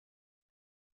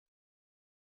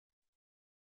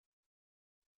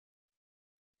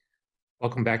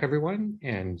Welcome back, everyone,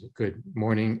 and good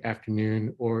morning,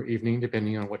 afternoon, or evening,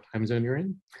 depending on what time zone you're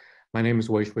in. My name is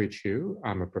Wei-Shui Chu.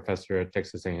 I'm a professor at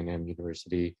Texas A&M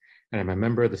University, and I'm a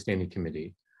member of the Standing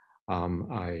Committee.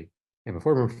 I am a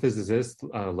former physicist,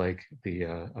 like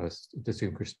the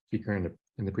distinguished speaker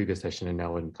in the previous session, and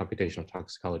now in computational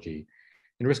toxicology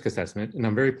and risk assessment. And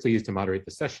I'm very pleased to moderate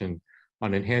the session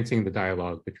on enhancing the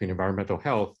dialogue between environmental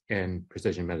health and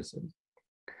precision medicine.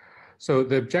 So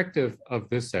the objective of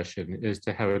this session is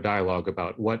to have a dialogue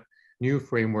about what new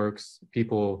frameworks,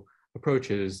 people,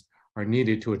 approaches are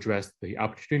needed to address the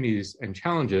opportunities and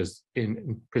challenges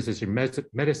in precision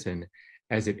medicine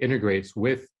as it integrates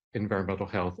with environmental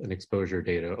health and exposure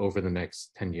data over the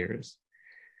next 10 years.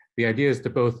 The idea is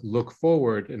to both look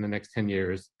forward in the next 10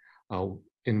 years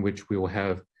in which we will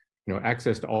have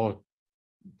access to all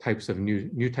types of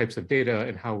new types of data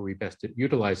and how we best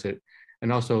utilize it,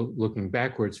 and also looking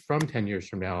backwards from 10 years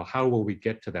from now, how will we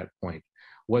get to that point?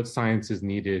 What science is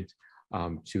needed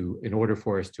in order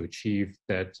for us to achieve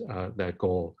that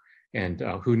goal, and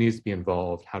who needs to be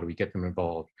involved? How do we get them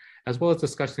involved? As well as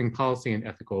discussing policy and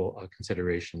ethical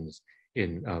considerations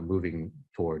in moving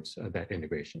towards that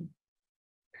integration.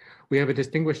 We have a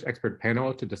distinguished expert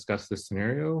panel to discuss this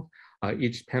scenario.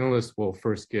 Each panelist will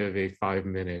first give a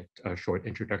 5-minute short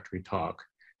introductory talk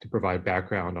to provide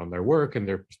background on their work and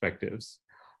their perspectives,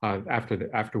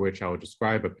 after which I will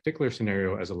describe a particular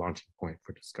scenario as a launching point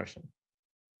for discussion.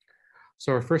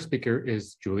 So our first speaker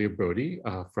is Julia Brody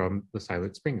from the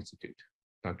Silent Spring Institute.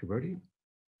 Dr. Brody.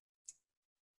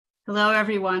 Hello,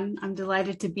 everyone. I'm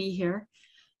delighted to be here.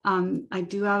 I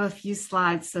do have a few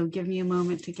slides, so give me a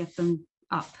moment to get them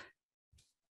up.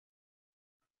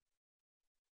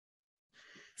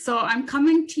 So I'm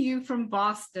coming to you from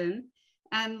Boston.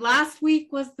 And last week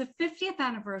was the 50th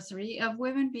anniversary of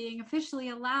women being officially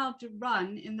allowed to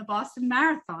run in the Boston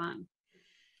Marathon.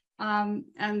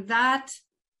 And that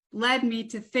led me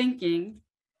to thinking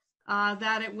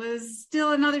that it was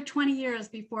still another 20 years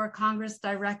before Congress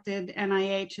directed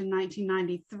NIH in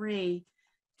 1993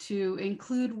 to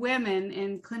include women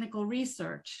in clinical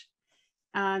research.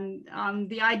 And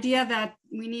the idea that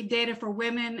we need data for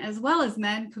women as well as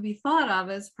men could be thought of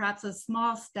as perhaps a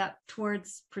small step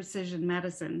towards precision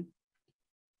medicine.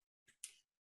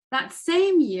 That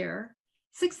same year,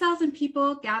 6,000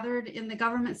 people gathered in the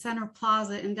Government Center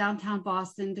Plaza in downtown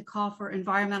Boston to call for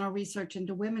environmental research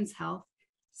into women's health,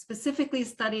 specifically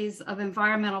studies of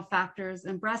environmental factors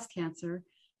in breast cancer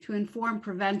to inform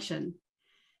prevention.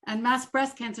 And Mass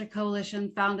Breast Cancer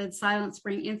Coalition founded Silent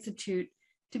Spring Institute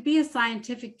to be a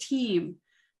scientific team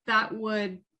that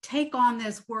would take on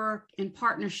this work in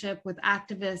partnership with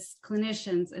activists,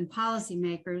 clinicians, and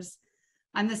policymakers.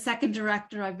 I'm the second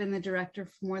director. I've been the director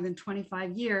for more than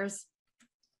 25 years.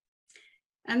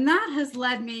 And that has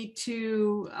led me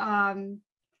to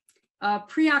a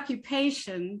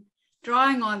preoccupation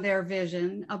drawing on their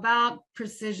vision about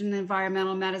precision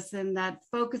environmental medicine that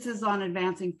focuses on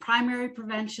advancing primary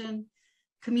prevention,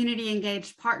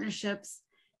 community-engaged partnerships,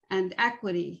 and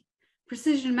equity.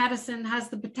 Precision medicine has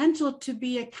the potential to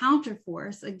be a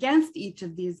counterforce against each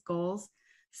of these goals,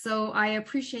 so I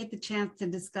appreciate the chance to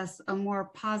discuss a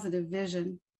more positive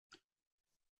vision.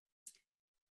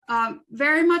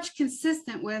 Very much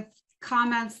consistent with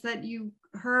comments that you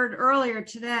heard earlier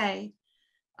today,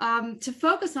 to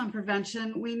focus on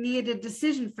prevention, we need a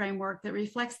decision framework that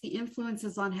reflects the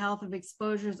influences on health of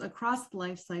exposures across the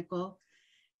life cycle.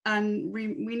 And we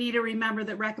need to remember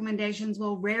that recommendations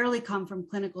will rarely come from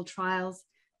clinical trials.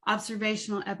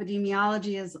 Observational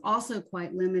epidemiology is also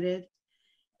quite limited.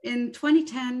 In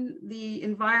 2010, the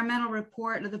environmental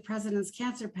report of the President's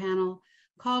Cancer Panel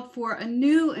called for a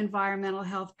new environmental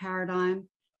health paradigm,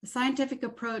 a scientific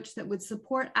approach that would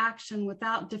support action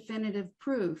without definitive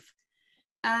proof.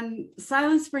 And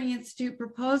Silent Spring Institute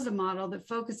proposed a model that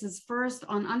focuses first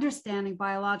on understanding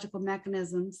biological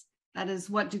mechanisms. That is,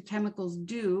 what do chemicals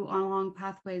do along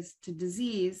pathways to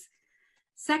disease?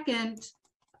 Second,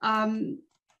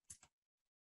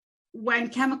 when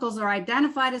chemicals are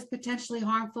identified as potentially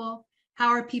harmful, how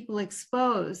are people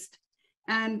exposed?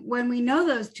 And when we know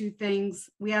those two things,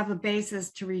 we have a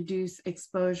basis to reduce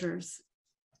exposures.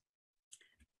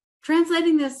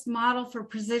 Translating this model for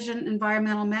precision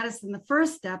environmental medicine, the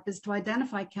first step is to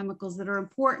identify chemicals that are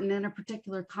important in a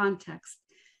particular context.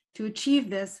 To achieve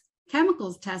this,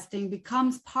 chemicals testing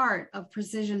becomes part of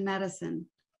precision medicine.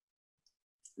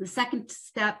 The second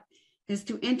step is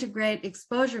to integrate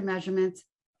exposure measurements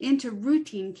into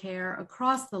routine care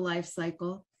across the life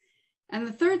cycle. And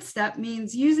the third step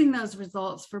means using those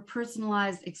results for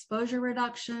personalized exposure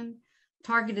reduction,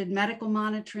 targeted medical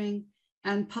monitoring,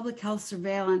 and public health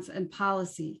surveillance and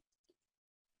policy.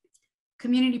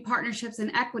 community partnerships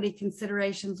and equity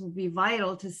considerations will be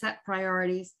vital to set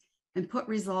priorities and put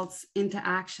results into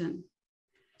action.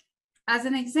 As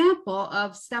an example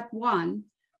of step one,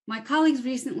 my colleagues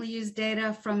recently used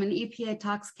data from an EPA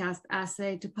ToxCast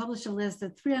assay to publish a list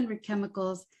of 300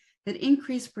 chemicals that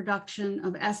increase production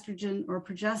of estrogen or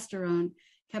progesterone,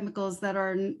 chemicals that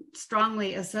are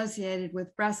strongly associated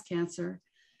with breast cancer.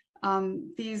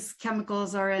 These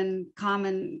chemicals are in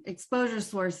common exposure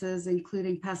sources,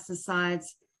 including pesticides,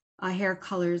 hair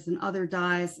colors, and other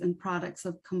dyes and products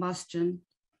of combustion.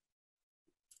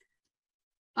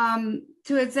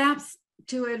 To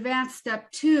advance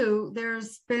step two,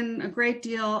 there's been a great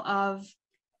deal of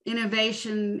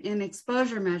innovation in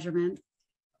exposure measurement,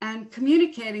 and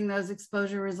communicating those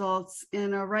exposure results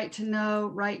in a right to know,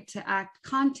 right to act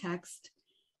context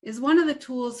is one of the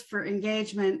tools for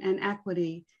engagement and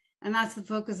equity. And that's the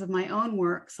focus of my own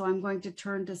work. So I'm going to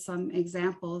turn to some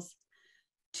examples.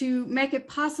 To make it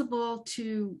possible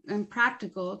and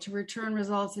practical to return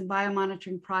results in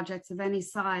biomonitoring projects of any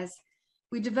size,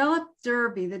 we developed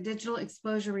Derby, the Digital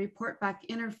Exposure Report Back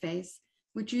Interface,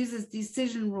 which uses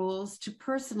decision rules to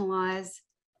personalize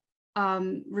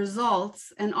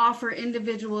results and offer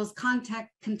individuals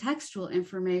contextual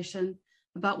information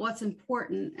about what's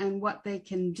important and what they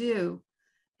can do.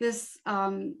 This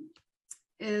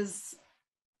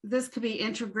could be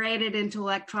integrated into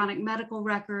electronic medical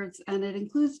records, and it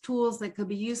includes tools that could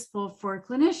be useful for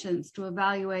clinicians to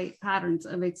evaluate patterns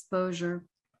of exposure.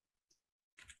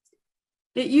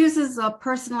 It uses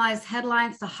personalized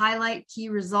headlines to highlight key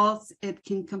results. It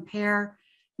can compare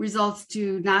results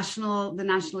to the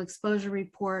National Exposure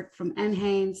Report from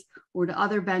NHANES or to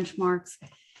other benchmarks.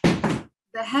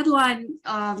 The headline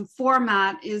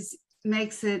format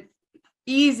makes it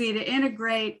easy to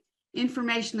integrate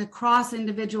information across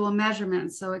individual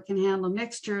measurements. So it can handle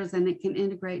mixtures, and it can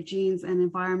integrate genes and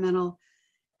environment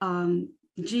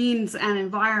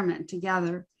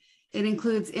together. It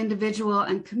includes individual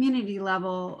and community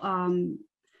level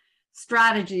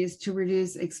strategies to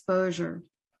reduce exposure.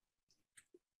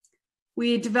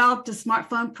 We developed a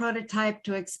smartphone prototype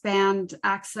to expand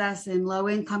access in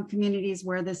low-income communities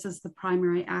where this is the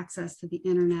primary access to the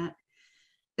internet.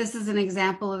 This is an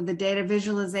example of the data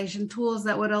visualization tools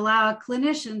that would allow a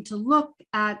clinician to look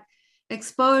at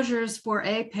exposures for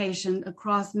a patient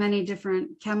across many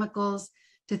different chemicals,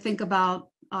 to think about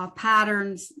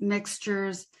patterns,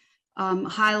 mixtures,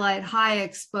 highlight high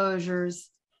exposures,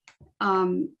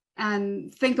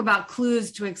 and think about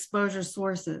clues to exposure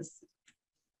sources.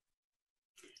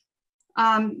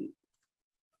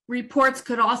 Reports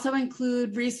could also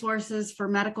include resources for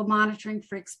medical monitoring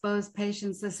for exposed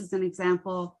patients. This is an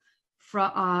example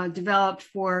developed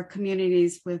for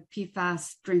communities with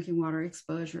PFAS drinking water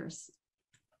exposures.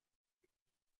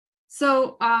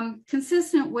 So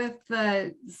consistent with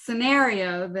the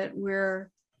scenario that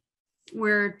we're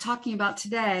talking about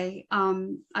today,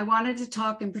 I wanted to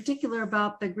talk in particular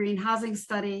about the green housing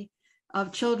study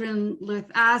of children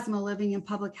with asthma living in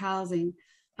public housing.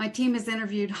 My team has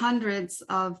interviewed hundreds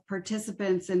of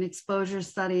participants in exposure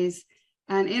studies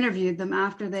and interviewed them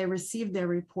after they received their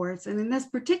reports. And in this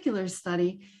particular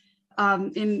study,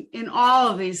 in all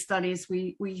of these studies,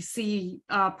 we see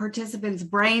participants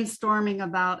brainstorming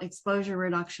about exposure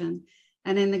reduction.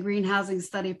 And in the green housing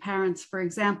study, parents, for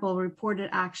example, reported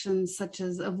actions such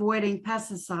as avoiding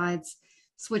pesticides,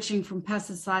 switching from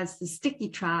pesticides to sticky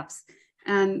traps,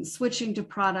 and switching to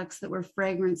products that were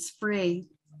fragrance-free.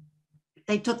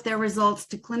 They took their results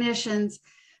to clinicians,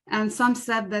 and some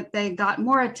said that they got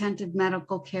more attentive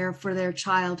medical care for their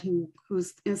child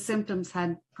whose symptoms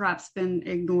had perhaps been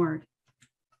ignored.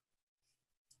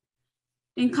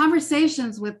 In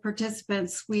conversations with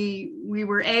participants, we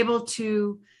were able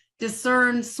to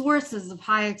discern sources of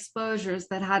high exposures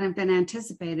that hadn't been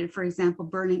anticipated, for example,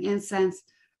 burning incense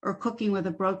or cooking with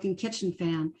a broken kitchen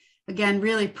fan. Again,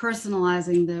 really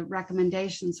personalizing the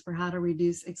recommendations for how to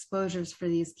reduce exposures for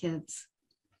these kids.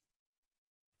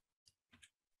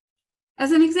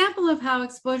 As an example of how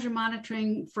exposure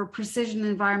monitoring for precision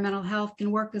environmental health can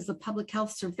work as a public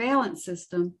health surveillance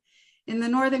system, in the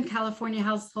Northern California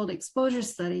Household Exposure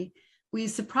Study, we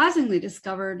surprisingly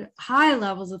discovered high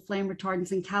levels of flame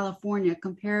retardants in California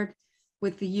compared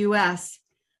with the US.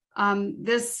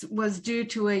 This was due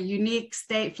to a unique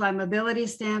state flammability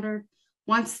standard.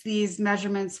 Once these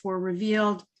measurements were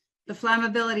revealed, the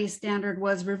flammability standard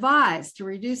was revised to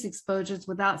reduce exposures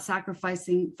without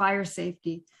sacrificing fire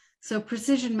safety. So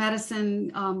precision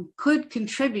medicine could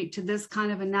contribute to this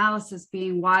kind of analysis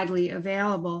being widely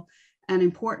available and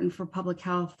important for public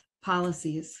health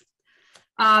policies.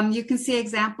 You can see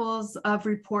examples of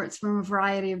reports from a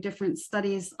variety of different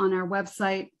studies on our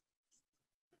website.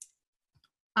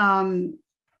 And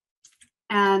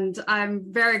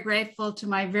I'm very grateful to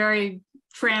my very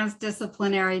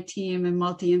transdisciplinary team and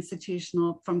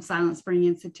multi-institutional from Silent Spring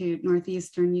Institute,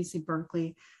 Northeastern, UC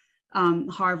Berkeley,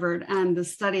 Harvard, and the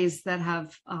studies that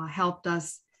have helped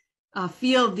us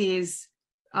field these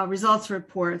results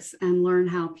reports and learn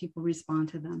how people respond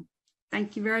to them.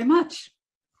 Thank you very much.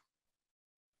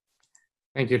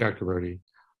 Thank you, Dr. Brody.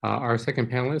 Our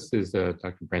second panelist is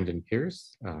Dr. Brendan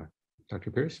Pierce.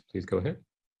 Dr. Pierce, please go ahead.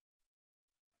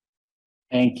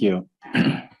 Thank you.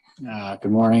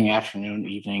 Good morning, afternoon,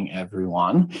 evening,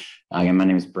 everyone. Again, my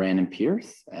name is Brandon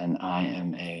Pierce, and I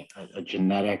am a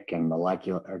genetic and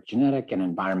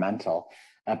environmental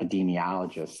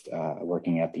epidemiologist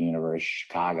working at the University of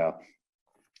Chicago.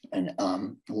 And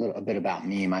a bit about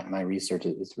me, my research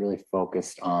is really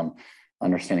focused on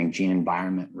understanding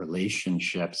gene-environment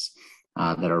relationships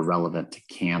that are relevant to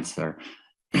cancer.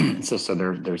 So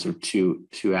there's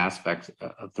two aspects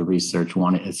of the research.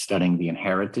 One is studying the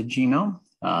inherited genome,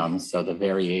 so the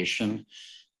variation,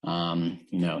 in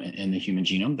the human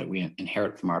genome that we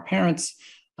inherit from our parents,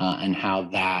 and how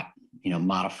that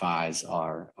modifies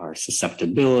our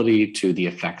susceptibility to the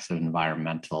effects of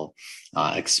environmental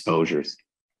exposures.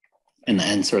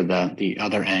 And sort of the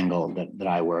other angle that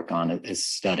I work on is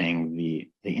studying the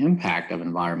impact of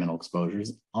environmental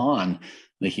exposures on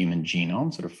the human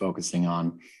genome, sort of focusing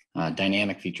on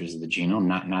dynamic features of the genome,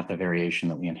 not the variation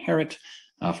that we inherit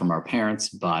from our parents,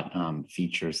 but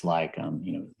features like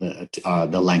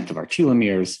the length of our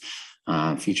telomeres,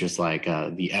 features like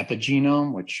the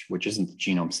epigenome, which isn't the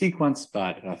genome sequence,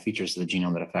 but features of the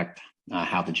genome that affect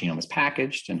how the genome is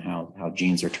packaged and how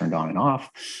genes are turned on and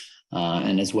off.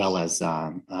 And as well as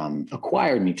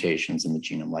acquired mutations in the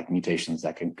genome, like mutations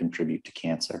that can contribute to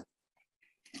cancer.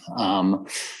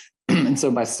 And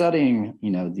so by studying,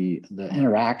 the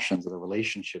interactions or the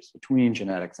relationships between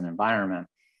genetics and environment,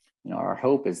 our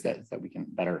hope is that we can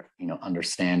better,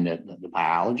 understand the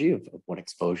biology of what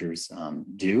exposures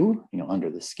do, under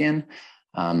the skin,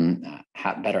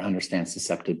 better understand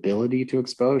susceptibility to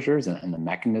exposures and the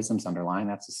mechanisms underlying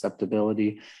that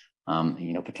susceptibility.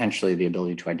 Potentially the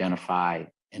ability to identify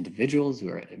individuals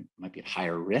who might be at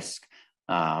higher risk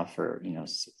for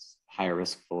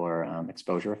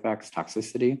exposure effects,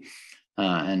 toxicity,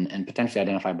 and potentially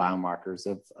identify biomarkers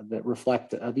that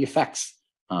reflect the effects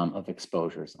of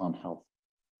exposures on health.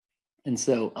 And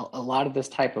so a lot of this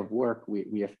type of work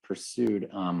we have pursued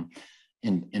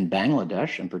in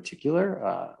Bangladesh in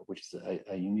particular, which is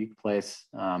a unique place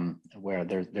where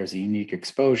there's a unique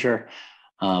exposure.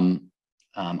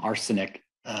 Arsenic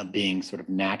being sort of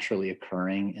naturally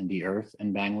occurring in the earth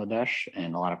in Bangladesh,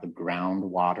 and a lot of the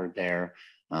groundwater there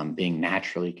being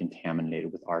naturally contaminated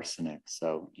with arsenic.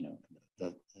 So,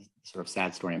 the sort of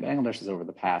sad story in Bangladesh is over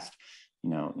the past,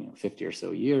 50 or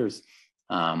so years,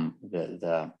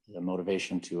 the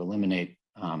motivation to eliminate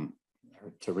or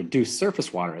to reduce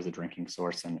surface water as a drinking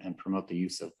source and promote the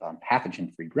use of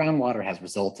pathogen-free groundwater has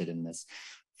resulted in this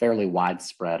fairly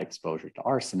widespread exposure to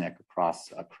arsenic across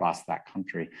that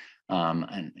country.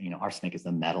 And arsenic is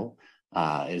a metal.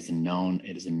 It is a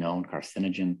known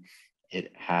carcinogen.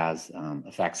 It has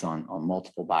effects on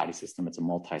multiple body systems. It's a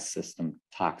multi-system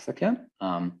toxicant.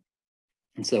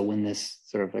 And so when this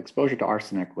sort of exposure to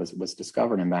arsenic was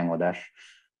discovered in Bangladesh,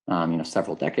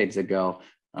 several decades ago,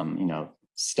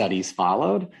 studies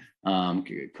followed.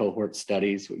 Cohort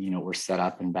studies, were set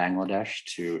up in Bangladesh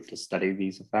to study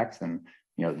these effects. And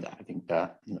I think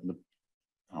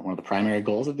one of the primary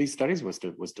goals of these studies was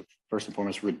to first and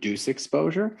foremost reduce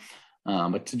exposure.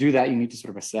 But to do that, you need to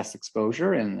sort of assess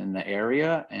exposure in the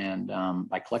area. And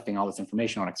by collecting all this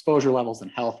information on exposure levels and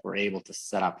health, we're able to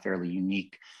set up fairly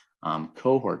unique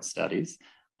cohort studies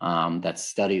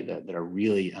that are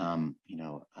really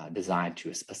designed to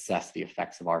assess the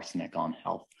effects of arsenic on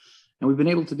health. And we've been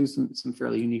able to do some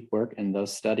fairly unique work in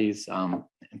those studies,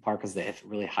 in part because they have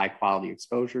really high quality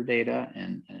exposure data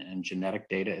and genetic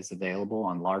data is available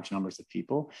on large numbers of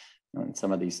people in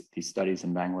some of these studies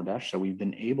in Bangladesh. So we've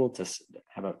been able to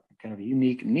have a kind of a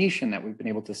unique niche in that we've been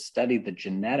able to study the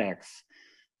genetics,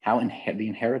 how the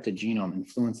inherited genome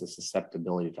influences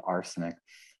susceptibility to arsenic,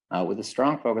 with a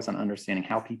strong focus on understanding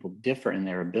how people differ in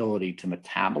their ability to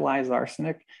metabolize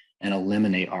arsenic and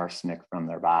eliminate arsenic from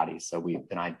their bodies. So we've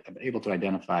been able to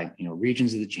identify,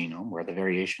 regions of the genome where the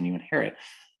variation you inherit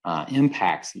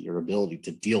impacts your ability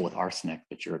to deal with arsenic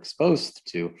that you're exposed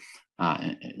to,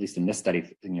 at least in this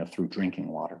study, through drinking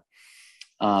water.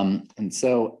 And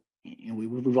so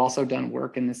we've also done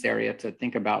work in this area to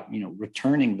think about,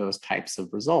 returning those types of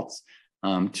results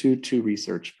to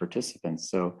research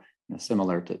participants. So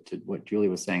similar to what Julie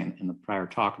was saying in the prior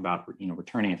talk about,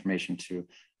 returning information to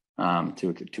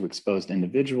to exposed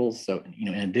individuals. So,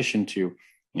 in addition to,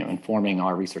 informing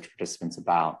our research participants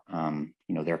about,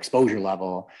 their exposure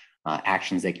level,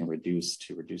 actions they can reduce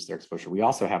to reduce their exposure, we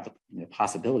also have the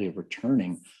possibility of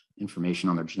returning information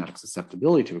on their genetic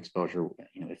susceptibility to exposure,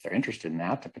 if they're interested in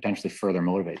that, to potentially further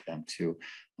motivate them to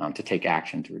take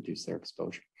action to reduce their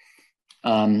exposure.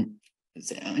 On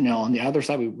the other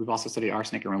side, we've also studied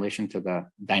arsenic in relation to the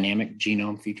dynamic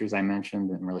genome features I mentioned,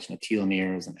 in relation to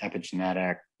telomeres and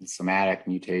epigenetic and somatic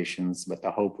mutations, with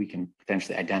the hope we can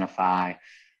potentially identify,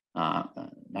 not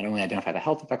only identify the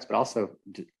health effects, but also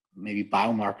maybe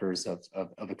biomarkers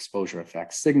of exposure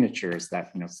effects, signatures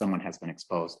that someone has been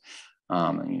exposed,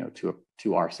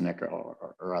 to arsenic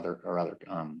or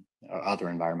other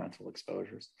environmental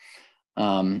exposures.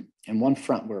 And one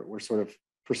front we're sort of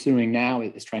pursuing now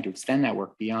is trying to extend that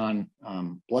work beyond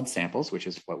blood samples, which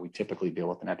is what we typically deal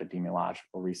with in epidemiological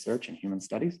research and human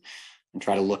studies, and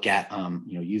try to look at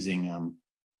using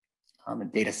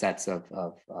data sets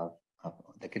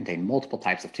that contain multiple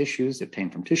types of tissues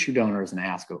obtained from tissue donors, and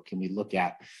ask, can we look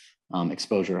at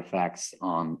exposure effects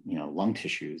on lung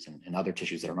tissues and other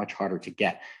tissues that are much harder to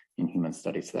get in human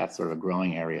studies. So that's sort of a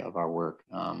growing area of our work.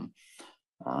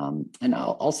 And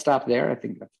I'll stop there. I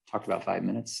think I've talked about 5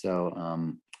 minutes, so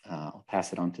I'll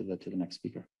pass it on to the next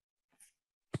speaker.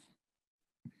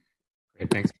 Great,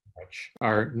 thanks very much.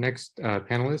 Our next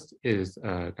panelist is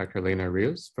Dr. Elena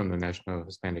Rios from the National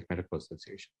Hispanic Medical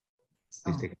Association.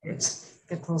 Please take it away. Let's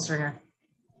get closer here.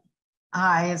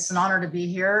 Hi, it's an honor to be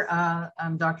here.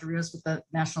 I'm Dr. Rios with the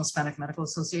National Hispanic Medical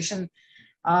Association.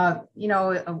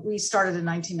 We started in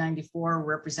 1994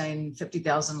 representing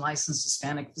 50,000 licensed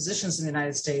Hispanic physicians in the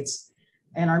United States.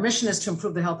 And our mission is to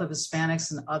improve the health of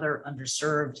Hispanics and other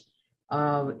underserved.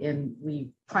 And we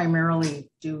primarily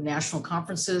do national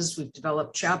conferences. We've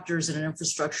developed chapters and an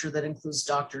infrastructure that includes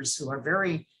doctors who are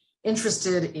very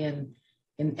interested in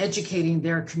educating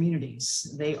their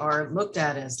communities. They are looked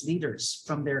at as leaders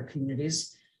from their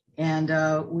communities. And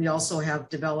we also have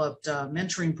developed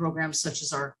mentoring programs such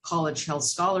as our College Health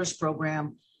Scholars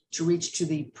Program to reach to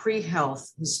the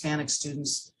pre-health Hispanic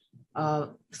students.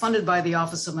 Funded by the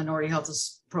Office of Minority Health.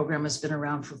 This program has been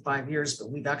around for 5 years, but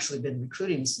we've actually been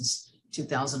recruiting since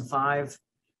 2005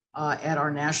 at our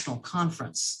national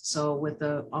conference. So with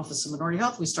the Office of Minority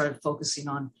Health, we started focusing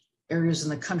on areas in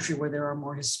the country where there are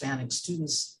more Hispanic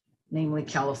students, namely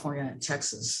California and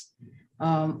Texas.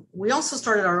 We also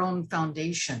started our own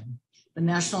foundation, the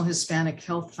National Hispanic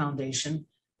Health Foundation.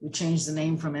 We changed the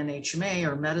name from NHMA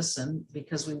or medicine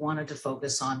because we wanted to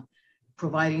focus on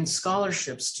providing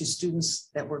scholarships to students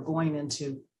that were going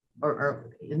into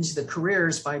or into the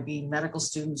careers by being medical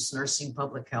students, nursing,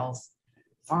 public health,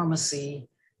 pharmacy,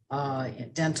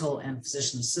 dental, and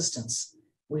physician assistants.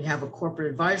 We have a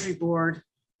corporate advisory board,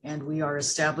 and we are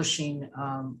establishing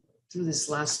through this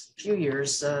last few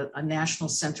years, a National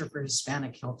Center for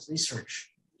Hispanic Health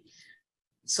Research.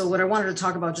 So what I wanted to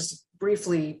talk about just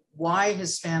briefly, why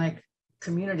Hispanic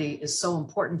community is so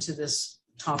important to this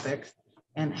topic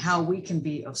and how we can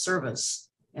be of service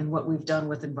and what we've done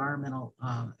with environmental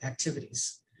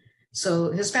activities. So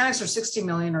Hispanics are 60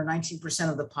 million or 19%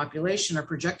 of the population, are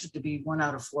projected to be 1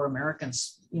 out of 4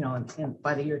 Americans,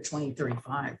 by the year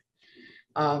 2035.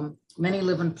 Many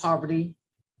live in poverty,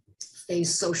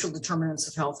 face social determinants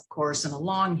of health, of course, and a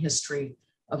long history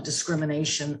of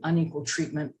discrimination, unequal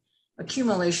treatment,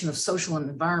 accumulation of social and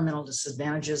environmental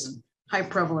disadvantages, and high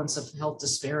prevalence of health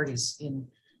disparities in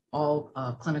all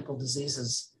clinical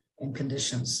diseases and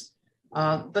conditions.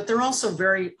 But they're also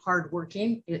very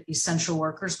hardworking, essential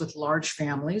workers with large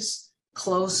families,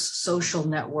 close social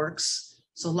networks.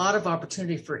 So a lot of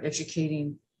opportunity for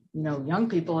educating, young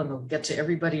people, and they'll get to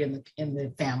everybody in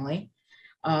the family.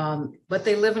 But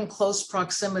they live in close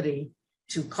proximity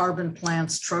to carbon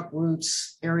plants, truck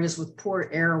routes, areas with poor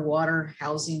air, water,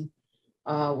 housing,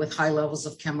 with high levels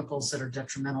of chemicals that are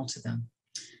detrimental to them.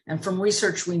 And from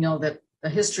research, we know that the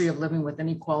history of living with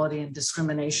inequality and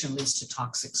discrimination leads to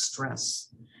toxic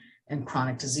stress and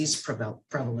chronic disease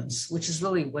prevalence, which is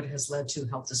really what has led to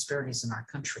health disparities in our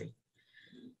country.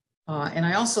 And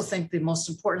I also think the most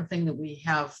important thing that we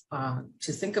have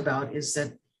to think about is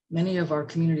that many of our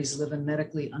communities live in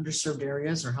medically underserved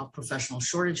areas or health professional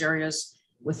shortage areas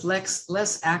with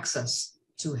less access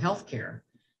to healthcare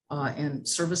and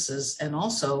services. And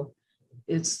also,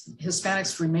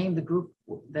 Hispanics remain the group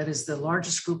that is the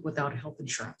largest group without health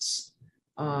insurance.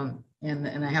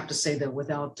 And I have to say that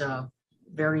without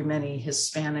very many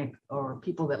Hispanic or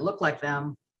people that look like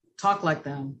them, talk like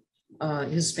them,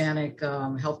 Hispanic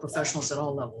health professionals at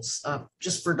all levels.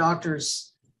 Just for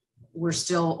doctors, we're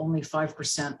still only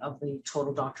 5% of the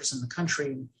total doctors in the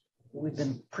country. we've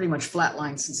been pretty much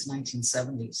flatlined since the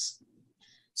 1970s.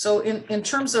 So in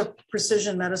terms of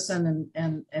precision medicine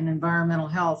and environmental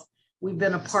health, we've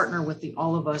been a partner with the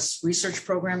All of Us research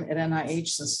program at NIH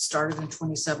since it started in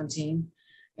 2017.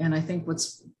 And I think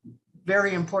what's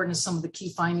very important is some of the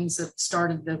key findings that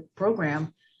started the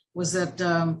program was that,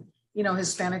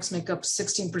 Hispanics make up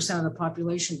 16% of the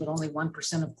population, but only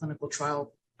 1% of clinical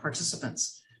trial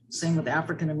participants. Same with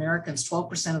African Americans,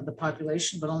 12% of the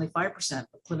population, but only 5%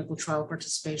 of clinical trial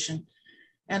participation.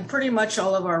 And pretty much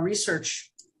all of our research,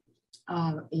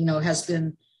 has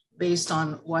been based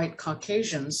on white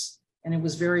Caucasians. And it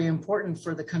was very important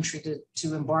for the country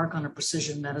to embark on a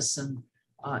precision medicine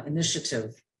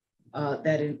initiative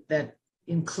that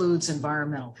includes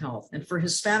environmental health. And for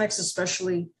Hispanics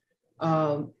especially,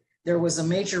 there was a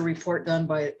major report done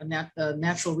by the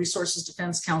Natural Resources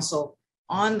Defense Council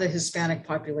on the Hispanic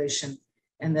population,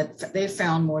 and that they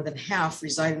found more than half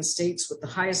reside in states with the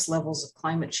highest levels of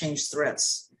climate change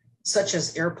threats, such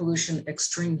as air pollution,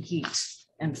 extreme heat,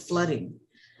 and flooding.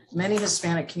 Many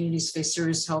Hispanic communities face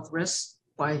serious health risks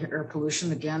by air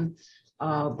pollution, again,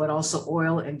 but also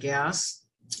oil and gas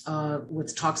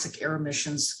with toxic air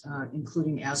emissions,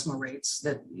 including asthma rates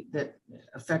that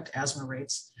affect asthma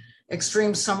rates.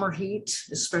 Extreme summer heat,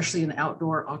 especially in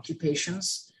outdoor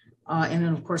occupations. And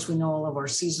then, of course, we know all of our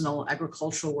seasonal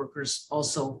agricultural workers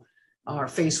also are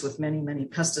faced with many, many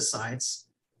pesticides.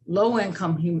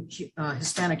 Low-income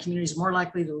Hispanic communities more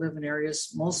likely to live in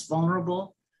areas most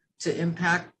vulnerable to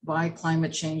impact by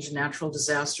climate change and natural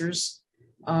disasters.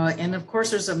 And of course,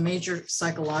 there's a major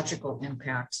psychological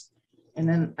impact. And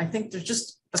then I think there's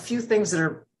just a few things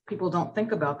that people don't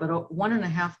think about, but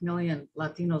 1.5 million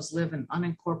Latinos live in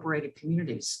unincorporated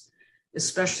communities,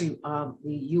 especially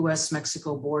the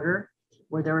US-Mexico border,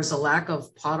 where there is a lack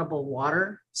of potable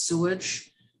water,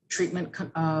 sewage. Treatment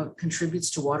contributes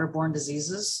to waterborne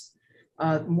diseases.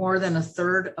 More than a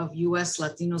third of US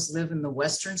Latinos live in the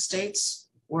Western states,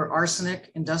 where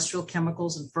arsenic, industrial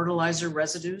chemicals, and fertilizer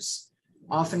residues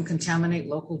often contaminate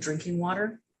local drinking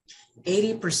water.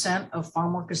 80% of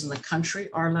farm workers in the country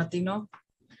are Latino.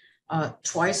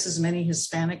 Twice as many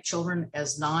Hispanic children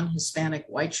as non-Hispanic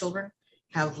white children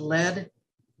have lead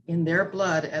in their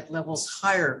blood at levels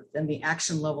higher than the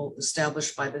action level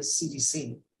established by the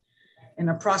CDC. And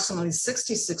approximately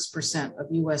 66% of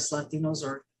US Latinos,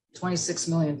 or 26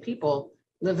 million people,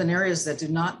 live in areas that do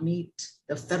not meet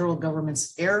the federal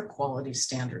government's air quality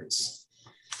standards.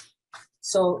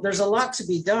 So there's a lot to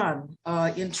be done.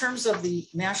 In terms of the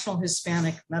National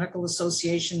Hispanic Medical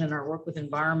Association and our work with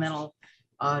environmental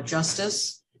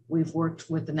justice, we've worked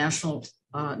with the National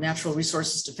Natural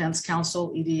Resources Defense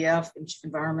Council, EDF,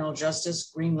 Environmental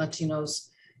Justice, Green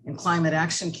Latinos, and Climate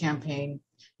Action Campaign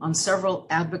on several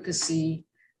advocacy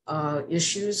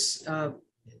issues,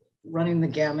 running the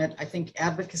gamut. I think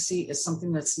advocacy is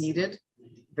something that's needed,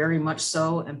 very much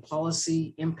so, and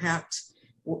policy impact.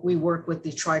 We work with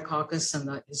the Tri-Caucus and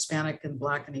the Hispanic and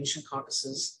Black and Asian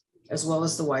caucuses, as well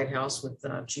as the White House with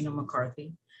Gina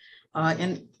McCarthy.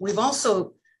 And we've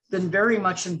also been very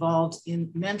much involved in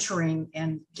mentoring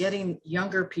and getting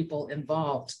younger people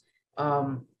involved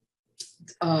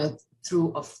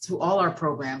through all our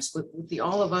programs. With the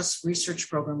All of Us research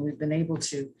program, we've been able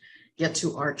to get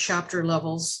to our chapter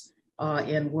levels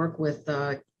and work with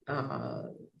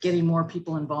getting more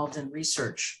people involved in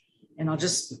research. And I'll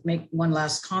just make one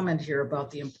last comment here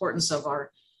about the importance of our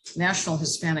National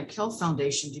Hispanic Health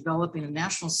Foundation developing a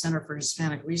National Center for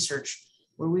Hispanic Research,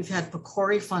 where we've had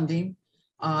PCORI funding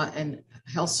and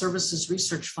health services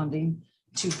research funding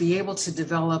to be able to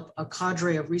develop a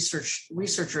cadre of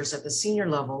researchers at the senior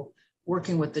level,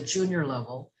 working with the junior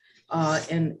level.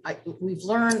 We've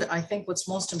learned, I think what's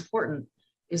most important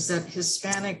is that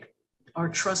Hispanic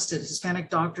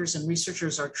doctors and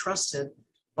researchers are trusted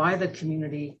by the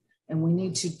community, and we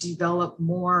need to develop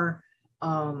more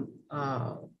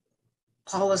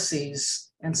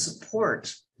policies and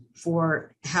support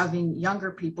for having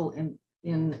younger people in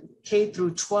K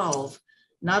through 12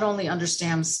 not only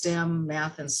understand STEM,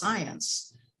 math, and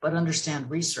science, but understand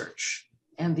research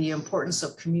and the importance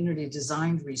of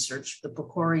community-designed research, the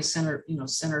PCORI centered,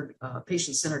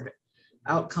 patient-centered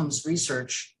outcomes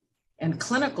research, and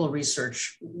clinical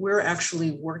research. We're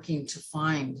actually working to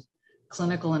find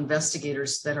clinical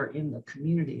investigators that are in the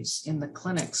communities, in the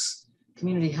clinics,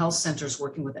 community health centers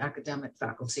working with academic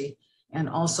faculty, and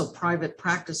also private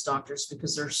practice doctors,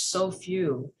 because there's so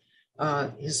few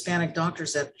Hispanic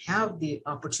doctors that have the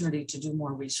opportunity to do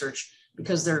more research,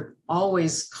 because they're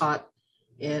always caught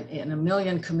in a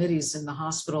million committees in the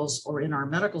hospitals or in our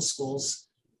medical schools,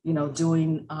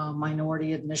 doing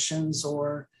minority admissions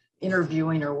or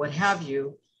interviewing or what have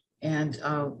you. And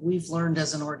we've learned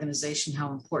as an organization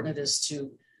how important it is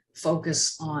to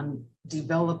focus on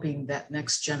developing that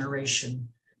next generation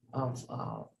of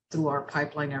through our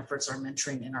pipeline efforts, our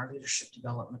mentoring, and our leadership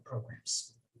development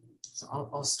programs. So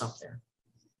I'll stop there.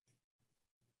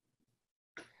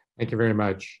 Thank you very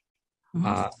much.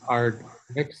 Our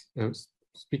next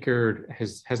speaker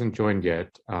hasn't joined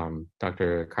yet,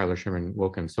 Dr. Kyla Sherman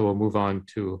Wilkins. So we'll move on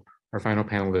to our final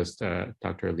panelist,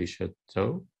 Dr. Alicia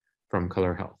Zhou from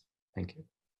Color Health. Thank you.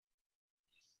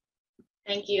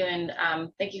 Thank you, and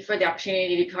thank you for the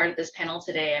opportunity to be part of this panel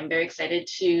today. I'm very excited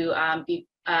to be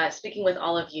speaking with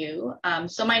all of you.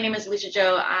 So my name is Alicia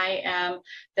Zhou. I am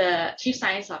the Chief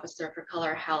Science Officer for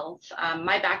Color Health.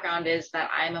 My background is that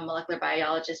I'm a molecular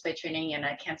biologist by training and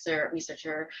a cancer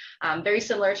researcher. Very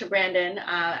similar to Brandon,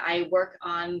 I work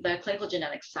on the clinical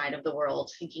genetics side of the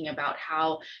world, thinking about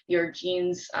how your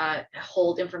genes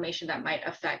hold information that might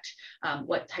affect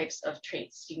what types of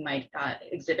traits you might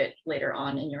exhibit later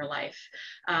on in your life.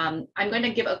 I'm going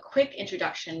to give a quick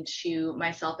introduction to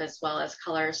myself as well as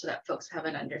Color so that folks have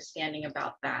an understanding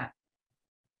about that.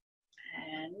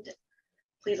 And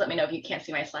please let me know if you can't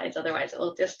see my slides, otherwise it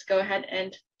will just go ahead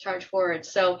and charge forward.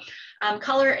 So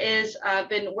Color is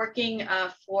been working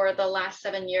for the last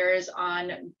 7 years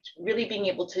on really being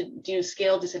able to do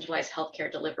scaled decentralized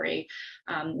healthcare delivery.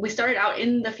 We started out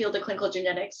in the field of clinical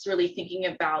genetics, really thinking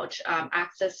about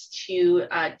access to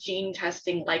gene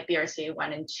testing like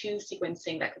BRCA1 and 2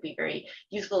 sequencing that could be very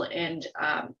useful in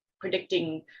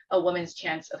predicting a woman's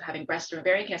chance of having breast or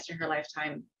ovarian cancer in her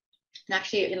lifetime. And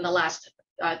actually in the last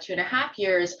 2.5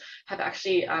 years have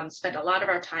actually spent a lot of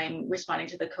our time responding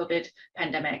to the COVID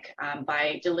pandemic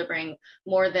by delivering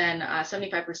more than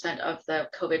 75% of the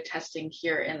COVID testing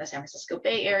here in the San Francisco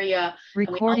Bay Area.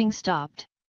 Recording stopped.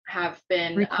 Have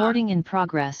been recording in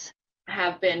progress.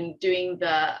 Have been doing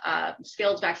the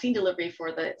scaled vaccine delivery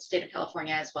for the state of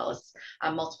California as well as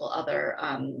multiple other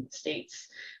states.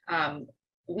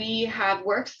 We have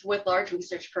worked with large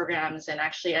research programs, and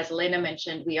actually, as Elena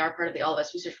mentioned, we are part of the All of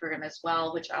Us research program as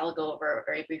well, which I'll go over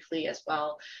very briefly as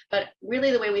well. But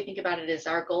really the way we think about it is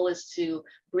our goal is to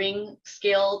bring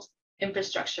scaled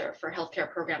infrastructure for healthcare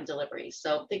program delivery.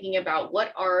 So thinking about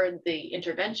what are the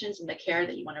interventions and the care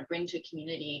that you want to bring to a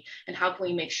community, and how can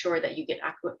we make sure that you get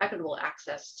equitable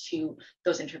access to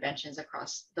those interventions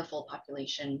across the full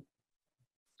population.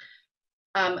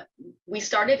 We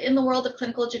started in the world of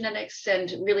clinical genetics, and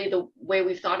really the way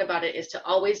we've thought about it is to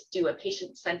always do a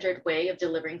patient-centered way of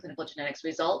delivering clinical genetics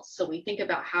results. So we think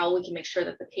about how we can make sure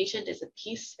that the patient is a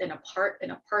piece and a part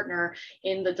and a partner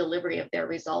in the delivery of their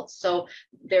results. So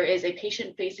there is a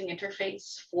patient-facing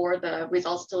interface for the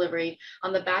results delivery.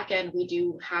 On the back end, we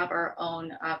do have our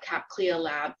own CAP-CLIA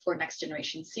lab for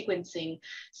next-generation sequencing.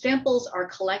 Samples are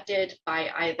collected by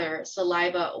either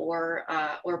saliva or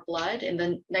blood, and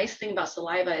the nice thing about saliva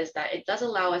is that it does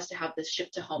allow us to have this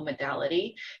ship-to-home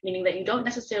modality, meaning that you don't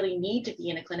necessarily need to be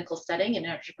in a clinical setting in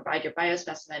order to provide your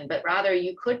biospecimen, but rather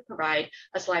you could provide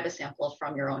a saliva sample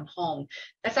from your own home.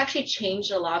 That's actually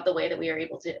changed a lot of the way that we are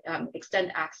able to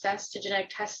extend access to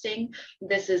genetic testing.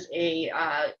 This is a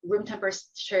room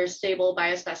temperature stable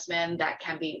biospecimen that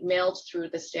can be mailed through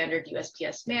the standard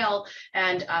USPS mail,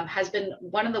 and has been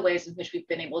one of the ways in which we've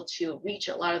been able to reach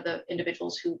a lot of the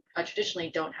individuals who traditionally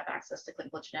don't have access to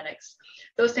clinical genetics.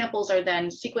 Those samples are then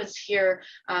sequenced here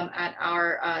at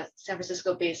our San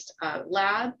Francisco-based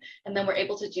lab, and then we're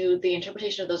able to do the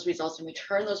interpretation of those results and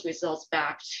return those results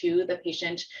back to the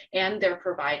patient and their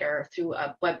provider through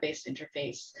a web-based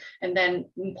interface. And then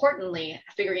importantly,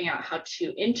 figuring out how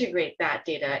to integrate that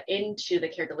data into the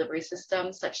care delivery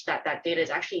system such that that data is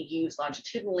actually used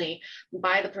longitudinally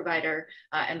by the provider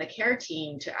and the care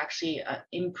team to actually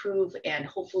improve and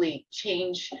hopefully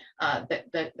change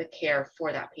the care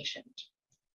for that patient.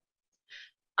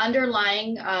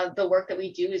 Underlying the work that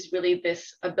we do is really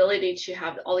this ability to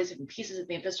have all these different pieces of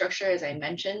the infrastructure, as I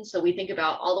mentioned. So we think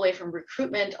about all the way from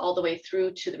recruitment all the way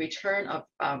through to the return of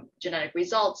genetic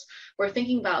results. We're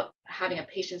thinking about having a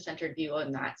patient-centered view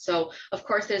on that. So of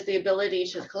course, there's the ability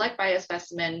to collect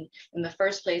biospecimen in the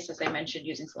first place, as I mentioned,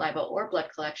 using saliva or blood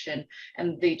collection,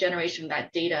 and the generation of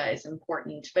that data is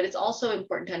important. But it's also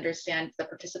important to understand the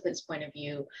participant's point of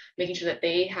view, making sure that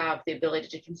they have the ability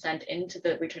to consent into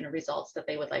the return of results that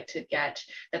they would like to get,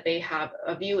 that they have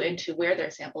a view into where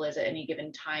their sample is at any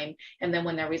given time, and then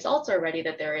when their results are ready,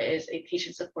 that there is a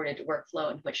patient-supported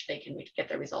workflow in which they can get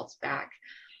their results back.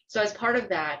 So as part of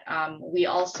that, we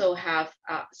also have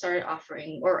started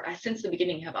offering, or since the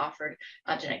beginning have offered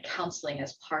genetic counseling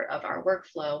as part of our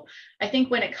workflow. I think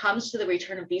when it comes to the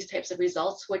return of these types of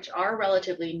results, which are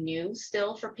relatively new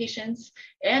still for patients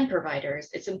and providers,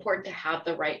 it's important to have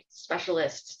the right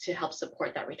specialists to help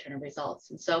support that return of results.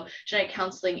 And so genetic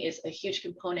counseling is a huge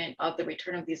component of the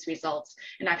return of these results.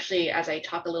 And actually, as I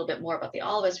talk a little bit more about the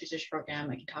All of Us research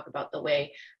program, I can talk about the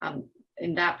way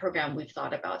in that program we've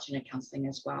thought about genetic counseling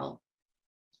as well.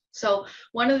 So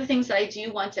one of the things that I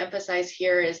do want to emphasize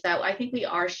here is that I think we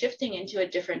are shifting into a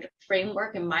different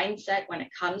framework and mindset when it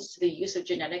comes to the use of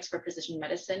genetics for precision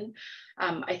medicine.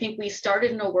 I think we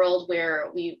started in a world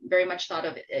where we very much thought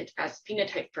of it as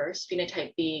phenotype first,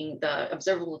 phenotype being the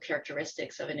observable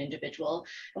characteristics of an individual.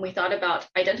 And we thought about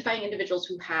identifying individuals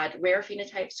who had rare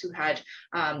phenotypes, who had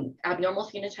abnormal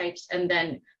phenotypes, and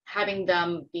then having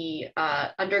them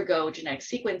undergo genetic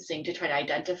sequencing to try to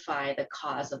identify the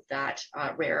cause of that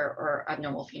rare or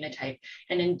abnormal phenotype.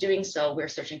 And in doing so, we're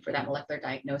searching for that molecular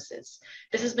diagnosis.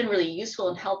 This has been really useful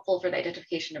and helpful for the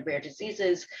identification of rare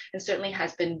diseases, and certainly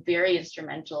has been very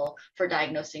instrumental for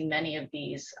diagnosing many of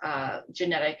these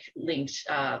genetic linked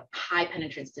high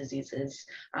penetrance diseases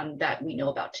that we know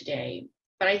about today.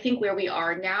 But I think where we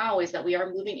are now is that we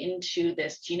are moving into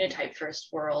this genotype first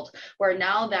world, where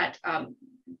now that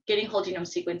getting whole genome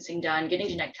sequencing done, getting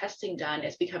genetic testing done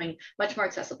is becoming much more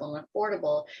accessible and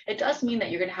affordable. It does mean that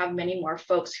you're going to have many more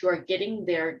folks who are getting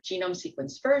their genome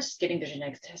sequenced first, getting their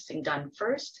genetic testing done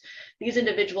first. These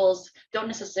individuals don't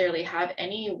necessarily have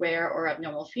any rare or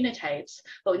abnormal phenotypes,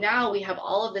 but now we have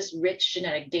all of this rich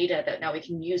genetic data that now we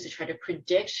can use to try to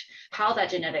predict how that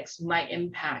genetics might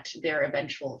impact their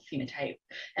eventual phenotype,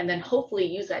 and then hopefully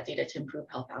use that data to improve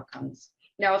health outcomes.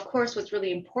 Now, of course, what's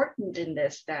really important in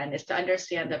this then is to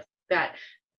understand that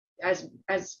as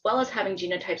well as having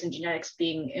genotypes and genetics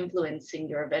being influencing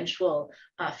your eventual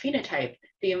phenotype,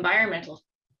 the environmental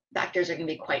factors are going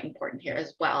to be quite important here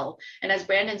as well. And as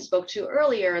Brandon spoke to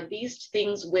earlier, these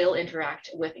things will interact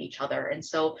with each other. And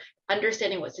so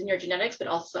understanding what's in your genetics, but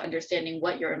also understanding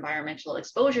what your environmental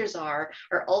exposures are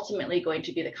ultimately going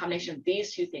to be the combination of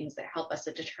these two things that help us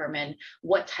to determine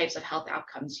what types of health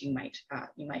outcomes you might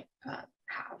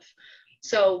have.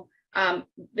 So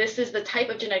this is the type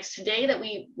of genetics today that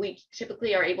we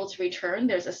typically are able to return.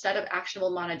 There's a set of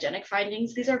actionable monogenic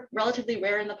findings. These are relatively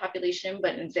rare in the population,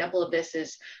 but an example of this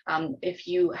is if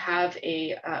you have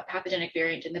a pathogenic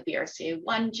variant in the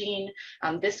BRCA1 gene,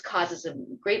 this causes a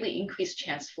greatly increased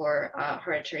chance for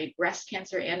hereditary breast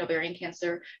cancer and ovarian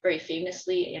cancer. Very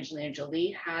famously, Angelina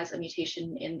Jolie has a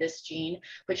mutation in this gene,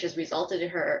 which has resulted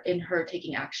in her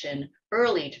taking action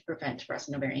early to prevent breast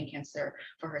and ovarian cancer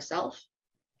for herself.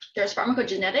 There's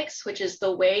pharmacogenetics, which is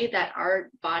the way that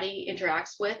our body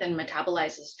interacts with and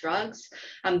metabolizes drugs.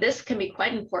 This can be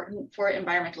quite important for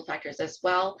environmental factors as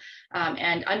well.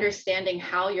 And understanding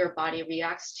how your body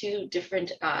reacts to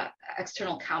different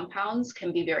external compounds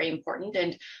can be very important.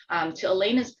 And to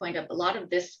Elena's point, a lot of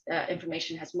this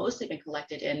information has mostly been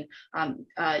collected in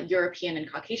European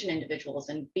and Caucasian individuals,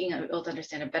 and being able to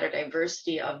understand a better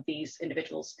diversity of these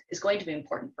individuals is going to be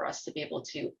important for us to be able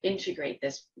to integrate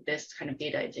this kind of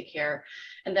data into care.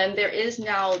 And then there is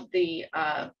now the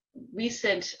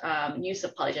recent use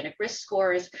of polygenic risk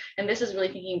scores, and this is really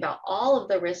thinking about all of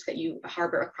the risks that you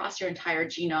harbor across your entire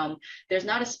genome. There's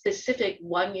not a specific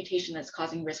one mutation that's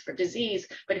causing risk for disease,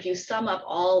 but if you sum up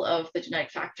all of the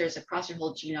genetic factors across your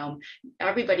whole genome,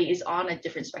 everybody is on a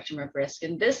different spectrum of risk,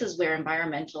 and this is where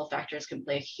environmental factors can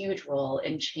play a huge role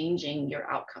in changing your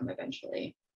outcome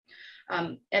eventually.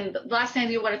 And the last thing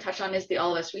we want to touch on is the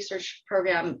All of Us research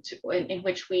program, in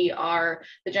which we are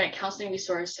the genetic counseling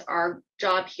resource. Our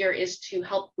job here is to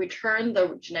help return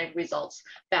the genetic results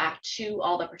back to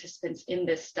all the participants in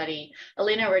this study.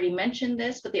 Elena already mentioned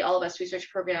this, but the All of Us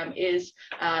research program is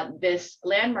this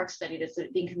landmark study that's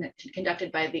being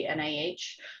conducted by the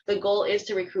NIH. The goal is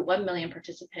to recruit 1 million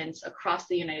participants across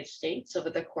the United States over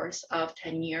the course of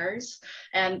 10 years.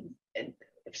 And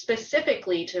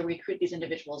specifically to recruit these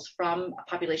individuals from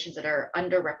populations that are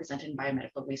underrepresented in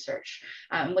biomedical research.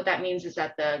 And what that means is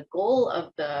that the goal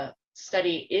of the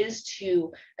study is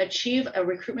to achieve a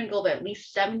recruitment goal of at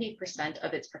least 70%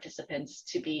 of its participants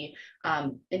to be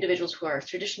individuals who are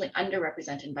traditionally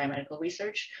underrepresented in biomedical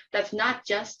research. That's not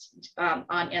just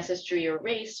on ancestry or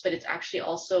race, but it's actually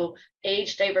also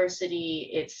age diversity,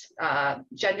 it's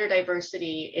gender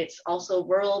diversity, it's also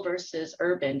rural versus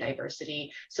urban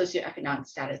diversity, socioeconomic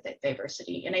status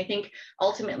diversity. And I think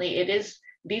ultimately it is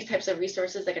these types of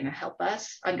resources are going to help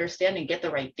us understand and get the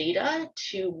right data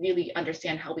to really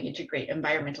understand how we integrate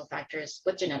environmental factors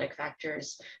with genetic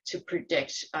factors to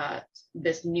predict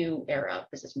this new era of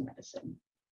precision medicine.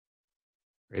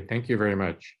 Great, thank you very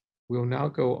much. We'll now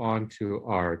go on to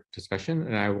our discussion,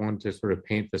 and I want to sort of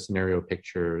paint the scenario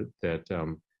picture that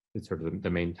is sort of the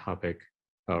main topic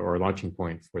or launching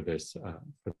point for this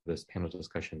panel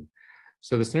discussion.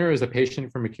 So the scenario is a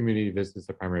patient from a community visits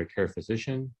a primary care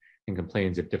physician and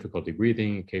complains of difficulty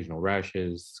breathing, occasional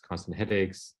rashes, constant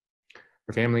headaches.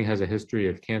 Her family has a history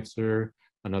of cancer.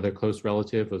 Another close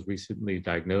relative was recently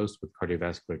diagnosed with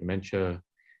cardiovascular dementia,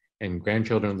 and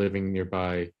grandchildren living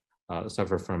nearby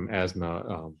suffer from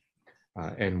asthma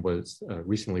and was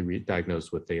recently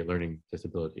diagnosed with a learning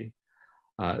disability.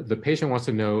 The patient wants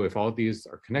to know if all of these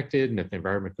are connected and if the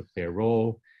environment could play a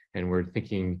role. And we're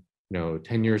thinking,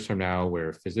 10 years from now,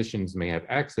 where physicians may have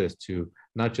access to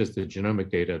not just the genomic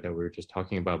data that we were just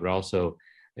talking about, but also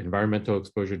environmental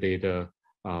exposure data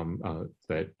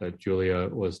that Julia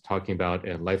was talking about,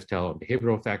 and lifestyle and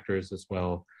behavioral factors as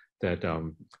well that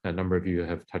a number of you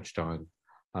have touched on.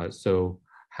 So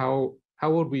how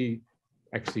would we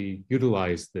actually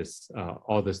utilize this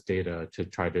all this data to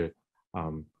try to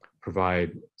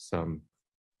provide some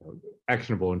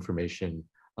actionable information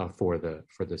for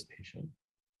this patient?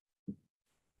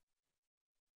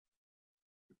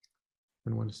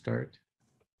 Anyone want to start?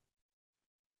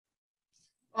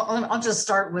 Well, I'll just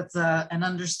start with an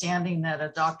understanding that a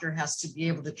doctor has to be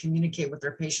able to communicate with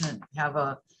their patient and have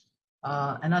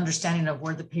an understanding of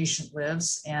where the patient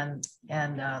lives and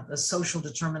the social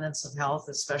determinants of health,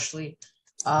 especially,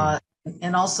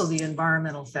 and also the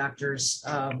environmental factors.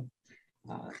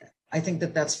 I think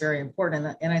that's very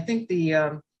important, and I think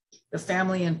the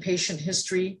family and patient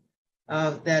history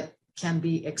that can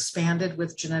be expanded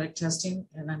with genetic testing,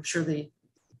 and I'm sure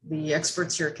the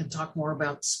experts here can talk more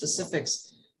about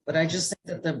specifics. But I just think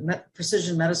that the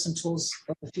precision medicine tools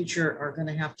of the future are going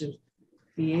to have to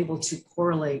be able to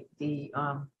correlate the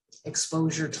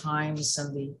exposure times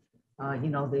and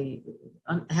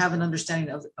have an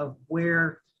understanding of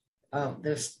where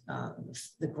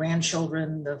the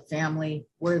grandchildren, the family,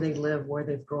 where they live, where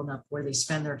they've grown up, where they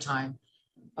spend their time,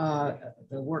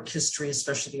 the work history,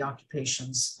 especially the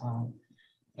occupations,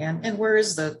 and where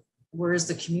is the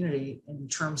community in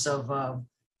terms of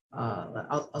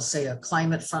I'll say a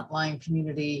climate frontline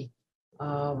community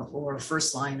or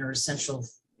first line or essential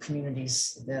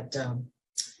communities that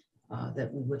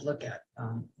we would look at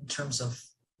in terms of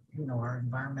our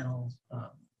environmental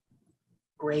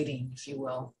grading, if you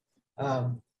will.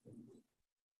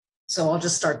 So I'll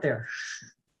just start there.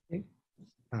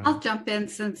 I'll jump in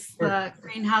since the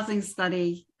green housing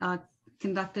study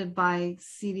conducted by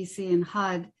CDC and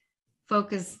HUD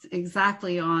focused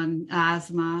exactly on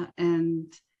asthma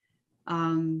and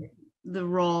the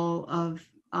role of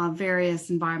various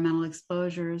environmental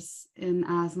exposures in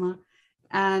asthma.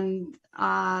 And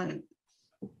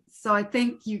so I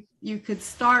think you could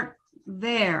start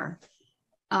there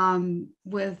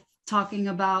with talking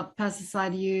about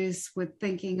pesticide use, with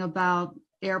thinking about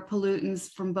air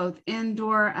pollutants from both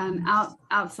indoor and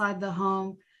outside the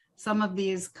home. Some of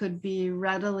these could be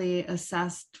readily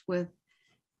assessed with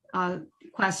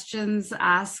questions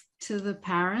asked to the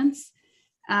parents.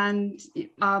 And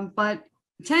but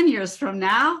 10 years from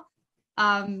now,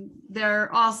 there's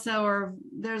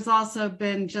also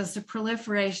been just a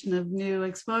proliferation of new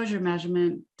exposure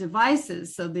measurement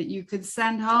devices so that you could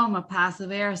send home a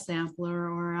passive air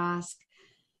sampler or ask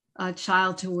a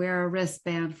child to wear a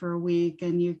wristband for a week,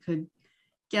 and you could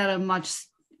get a much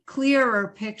clearer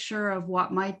picture of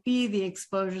what might be the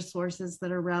exposure sources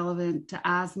that are relevant to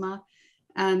asthma,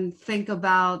 and think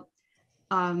about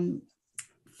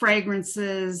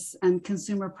fragrances and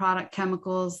consumer product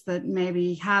chemicals that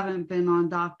maybe haven't been on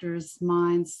doctors'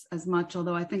 minds as much,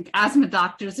 although I think asthma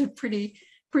doctors are pretty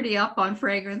up on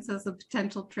fragrance as a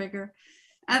potential trigger.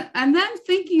 And then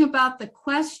thinking about the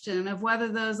question of whether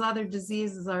those other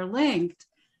diseases are linked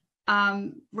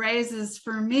raises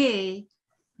for me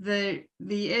the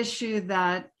issue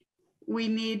that we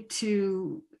need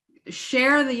to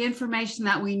share the information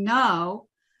that we know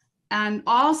and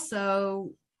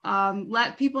also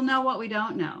let people know what we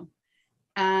don't know.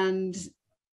 And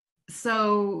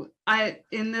so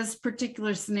in this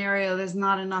particular scenario, there's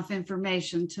not enough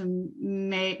information to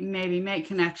maybe make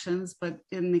connections, but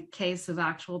in the case of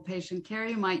actual patient care,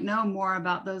 you might know more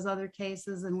about those other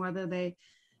cases and whether they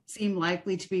seem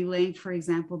likely to be linked, for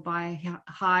example, by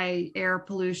high air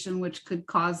pollution, which could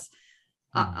cause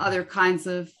other kinds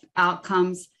of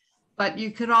outcomes. But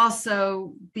you could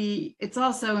also it's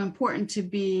also important to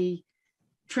be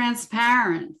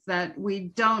transparent, that we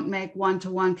don't make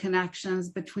one-to-one connections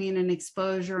between an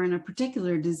exposure and a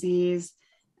particular disease,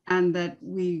 and that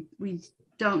we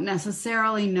don't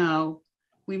necessarily know.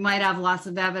 We might have lots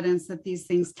of evidence that these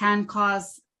things can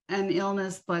cause an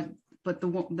illness, but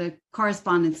the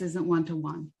correspondence isn't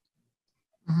one-to-one.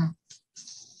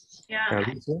 Yeah.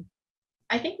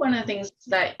 I think one of the things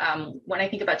that when I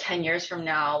think about 10 years from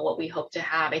now, what we hope to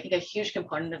have, I think a huge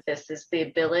component of this is the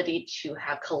ability to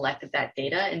have collected that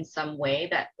data in some way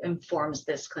that informs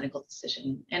this clinical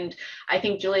decision. And I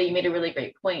think, Julia, you made a really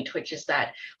great point, which is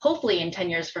that hopefully in 10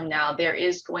 years from now, there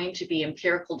is going to be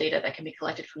empirical data that can be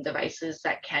collected from devices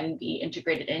that can be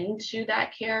integrated into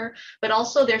that care. But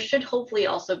also there should hopefully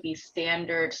also be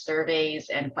standard surveys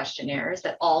and questionnaires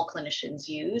that all clinicians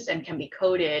use and can be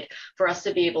coded for us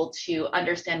to be able to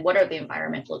understand what are the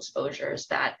environmental exposures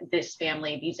that this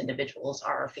family, these individuals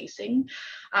are facing.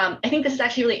 I think this is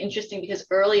actually really interesting because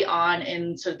early on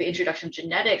in sort of the introduction of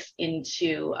genetics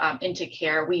into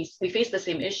care, we faced the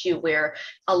same issue where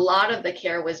a lot of the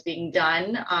care was being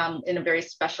done in a very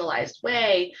specialized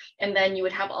way. And then you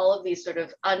would have all of these sort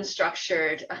of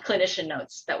unstructured clinician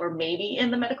notes that were maybe in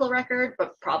the medical record,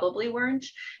 but probably weren't.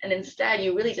 And instead,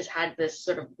 you really just had this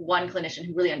sort of one clinician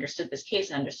who really understood this case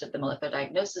and understood the molecular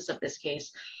diagnosis of this case.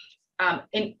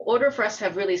 In order for us to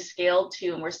have really scaled to,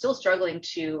 and we're still struggling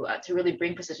to really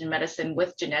bring precision medicine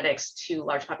with genetics to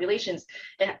large populations,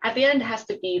 at the end has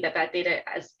to be that that data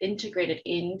is integrated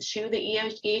into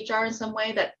the EHR in some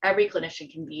way that every clinician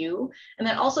can view. And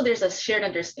then also there's a shared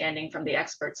understanding from the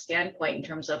expert standpoint in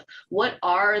terms of what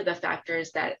are the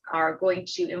factors that are going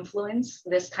to influence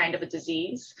this kind of a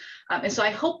disease. And so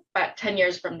I hope at 10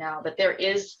 years from now that there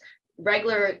is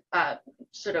regular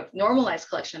sort of normalized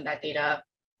collection of that data,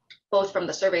 both from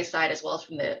the survey side as well as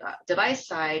from the device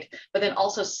side, but then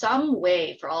also some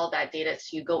way for all of that data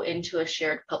to go into a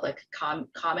shared public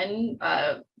common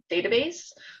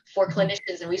database for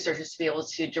clinicians and researchers to be able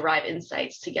to derive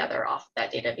insights together off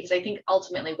that data. Because I think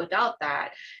ultimately without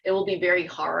that, it will be very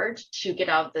hard to get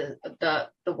out of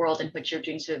the world in which you're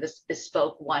doing sort of this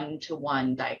bespoke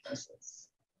one-to-one diagnosis.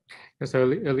 So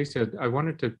Alicia, I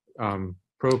wanted to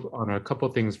probe on a couple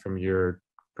of things from your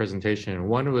presentation.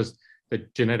 One was the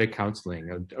genetic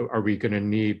counseling. Are we going to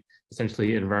need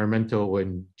essentially environmental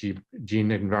and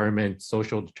gene environment,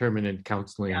 social determinant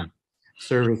counseling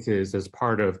services as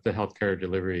part of the healthcare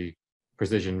delivery,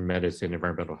 precision medicine,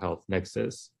 environmental health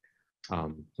nexus?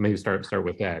 Maybe start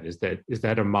with that. Is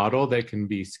that a model that can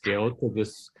be scaled to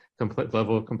this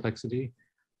level of complexity?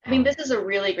 I mean, this is a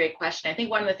really great question. I think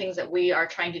one of the things that we are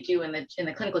trying to do in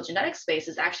the clinical genetics space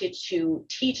is actually to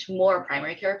teach more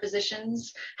primary care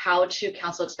physicians how to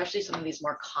counsel, especially some of these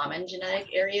more common genetic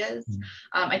areas.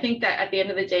 I think that at the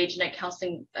end of the day, genetic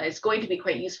counseling is going to be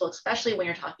quite useful, especially when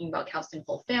you're talking about counseling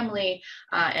whole family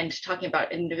and talking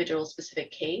about individual specific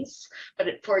case.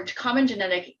 But for common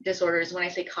genetic disorders, when I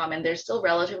say common, they're still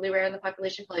relatively rare in the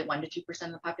population, probably 1% to 2%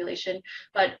 of the population.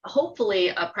 But hopefully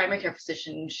a primary care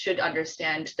physician should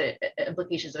understand the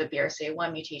implications of a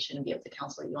BRCA1 mutation and be able to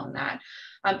counsel you on that.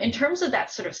 In terms of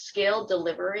that sort of scale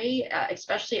delivery,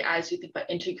 especially as you think about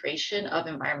integration of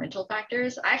environmental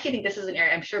factors, I actually think this is an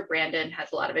area I'm sure Brandon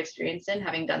has a lot of experience in,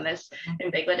 having done this in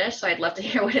Bangladesh. So I'd love to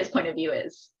hear what his point of view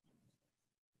is.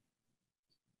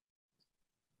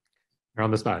 You're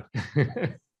on the spot.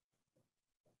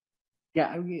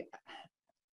 Yeah,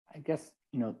 I guess,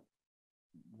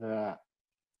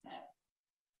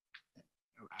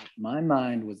 my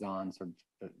mind was on sort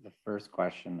of the first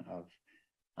question of,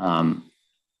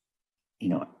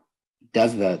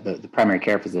 does the primary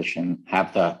care physician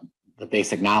have the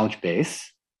basic knowledge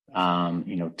base,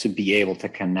 to be able to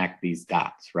connect these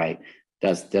dots, right?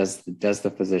 Does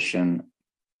the physician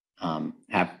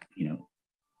have,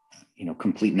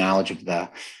 complete knowledge of the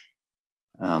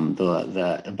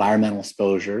environmental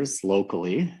exposures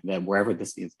locally, that wherever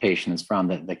this patient is from,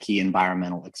 the key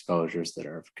environmental exposures that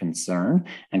are of concern,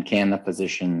 and can the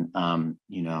physician,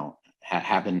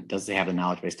 does they have the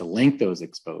knowledge base to link those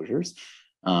exposures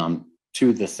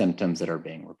to the symptoms that are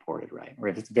being reported, right? Or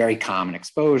if it's very common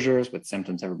exposures with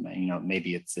symptoms,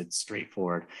 maybe it's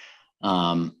straightforward,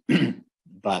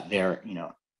 but they're,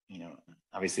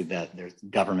 obviously there's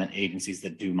government agencies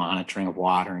that do monitoring of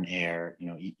water and air,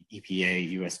 EPA,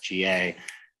 USGA,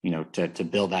 to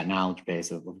build that knowledge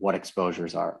base of what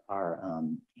exposures are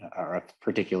of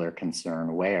particular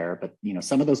concern where, but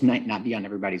some of those might not be on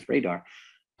everybody's radar,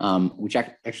 which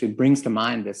actually brings to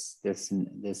mind this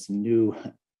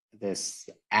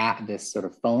app, this sort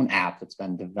of phone app that's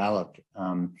been developed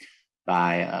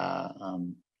by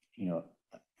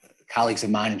colleagues of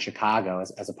mine in Chicago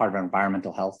as a part of our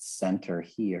environmental health center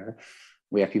here,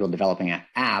 we have people developing an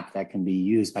app that can be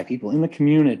used by people in the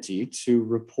community to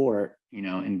report,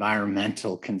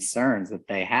 environmental concerns that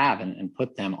they have and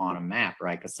put them on a map,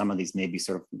 right? Because some of these may be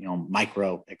sort of,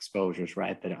 micro exposures,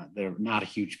 right? That they're not a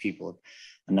huge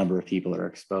a number of people are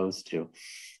exposed to.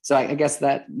 So I guess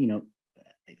that,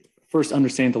 first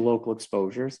understand the local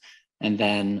exposures, and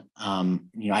then,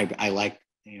 I like,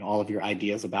 all of your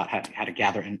ideas about how to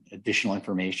gather additional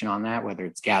information on that, whether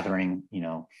it's gathering,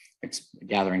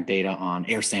 gathering data on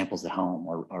air samples at home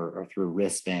or through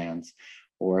wristbands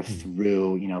or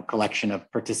through, collection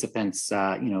of participants,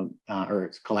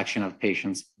 or collection of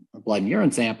patients' blood and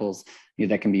urine samples,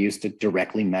 that can be used to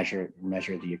directly measure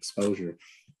the exposure.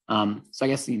 So I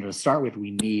guess, to start with,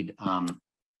 we need,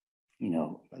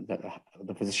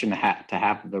 the physician to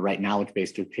have the right knowledge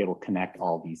base to be able to connect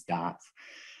all these dots.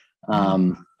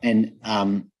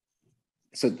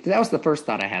 So that was the first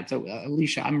thought I had. So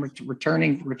Alicia, I'm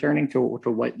returning to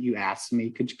what you asked me.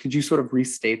 Could you sort of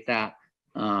restate that?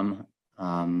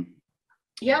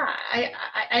 Yeah,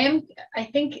 I am. I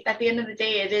think at the end of the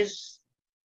day, it is,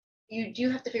 you do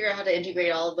have to figure out how to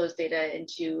integrate all of those data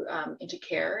into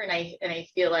care. And I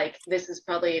feel like this is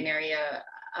probably an area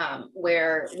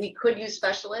where we could use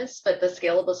specialists, but the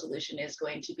scalable solution is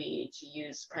going to be to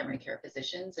use primary care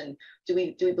physicians. And do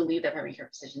we believe that primary care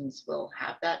physicians will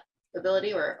have that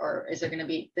ability, or is there going to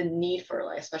be the need for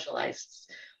like a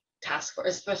specialized task for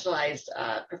a specialized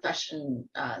profession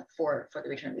for the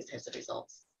return of these types of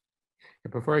results?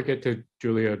 Before I get to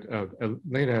Julia,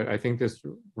 Elena, I think this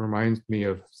reminds me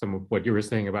of some of what you were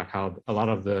saying about how a lot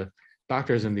of the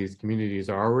doctors in these communities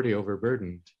are already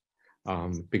overburdened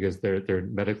because they're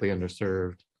medically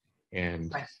underserved,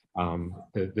 and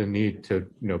the need to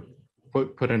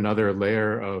put another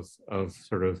layer of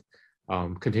sort of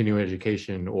continuing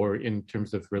education, or in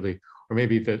terms of really, or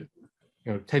maybe that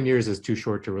 10 years is too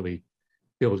short to really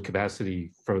build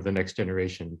capacity for the next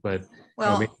generation, but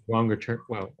maybe longer term.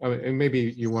 Well,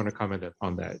 maybe you want to comment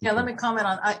on that. Yeah, let me comment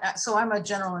on. So I'm a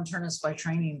general internist by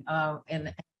training,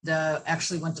 and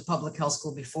actually went to public health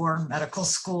school before medical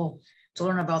school to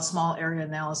learn about small area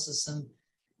analysis and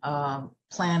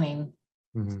planning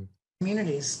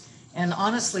communities. And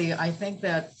honestly, I think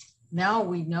that now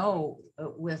we know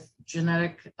with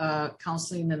genetic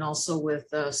counseling and also with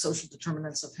social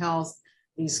determinants of health,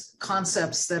 these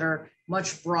concepts that are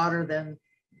much broader than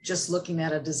just looking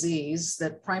at a disease,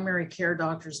 that primary care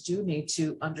doctors do need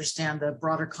to understand the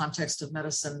broader context of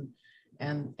medicine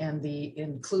and the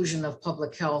inclusion of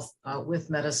public health with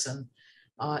medicine,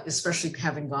 especially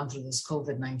having gone through this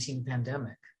COVID-19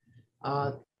 pandemic.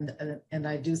 And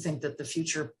I do think that the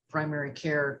future primary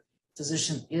care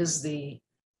physician is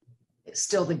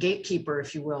still the gatekeeper,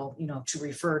 if you will, to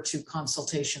refer to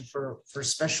consultation for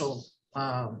special,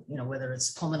 whether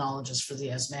it's pulmonologist for the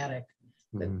asthmatic,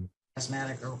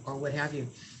 or what have you.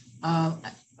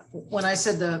 When I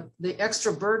said the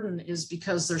extra burden is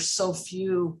because there's so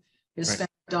few Hispanic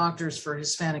doctors for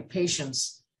Hispanic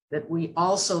patients, that we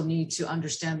also need to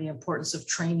understand the importance of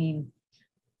training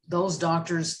those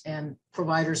doctors and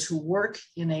providers who work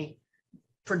in a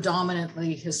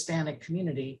predominantly Hispanic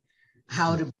community,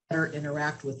 how to better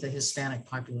interact with the Hispanic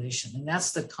population. And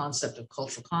that's the concept of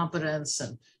cultural competence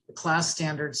and the class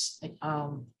standards.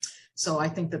 So I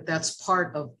think that that's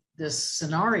part of this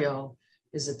scenario,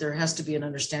 is that there has to be an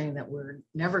understanding that we're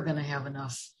never going to have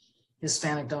enough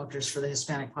Hispanic doctors for the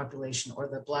Hispanic population, or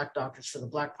the Black doctors for the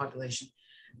Black population.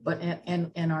 But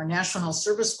and our National Health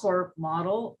Service Corps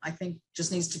model, I think,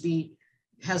 just needs to be,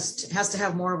 has to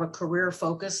have more of a career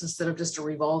focus instead of just a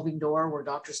revolving door where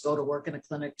doctors go to work in a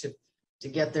clinic to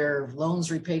get their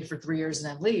loans repaid for 3 years and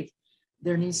then leave.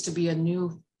 There needs to be a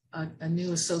new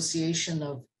association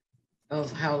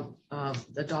of how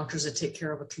the doctors that take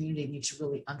care of a community need to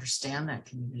really understand that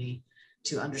community,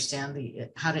 to understand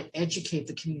how to educate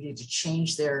the community to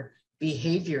change their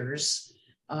behaviors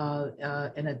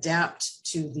and adapt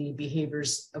to the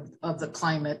behaviors of the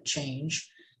climate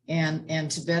change,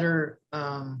 and to better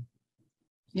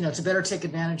take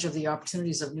advantage of the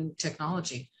opportunities of new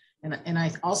technology. And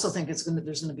I also think there's going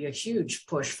to be a huge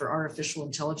push for artificial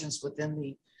intelligence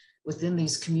within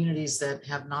these communities that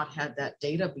have not had that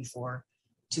data before,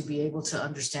 to be able to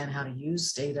understand how to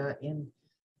use data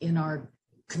in our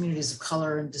communities of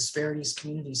color and disparities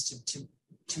communities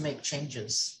to make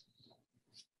changes.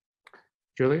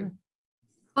 Julia?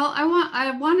 Well,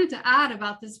 I wanted to add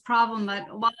about this problem that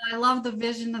while I love the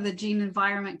vision of the gene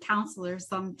environment counselor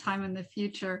sometime in the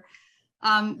future,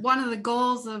 one of the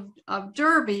goals of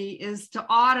Derby is to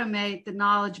automate the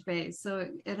knowledge base. So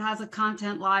it has a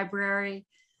content library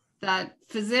that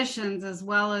physicians as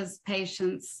well as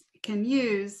patients can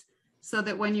use so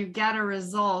that when you get a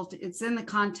result, it's in the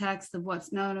context of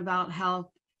what's known about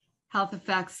health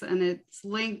effects, and it's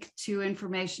linked to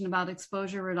information about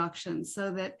exposure reduction,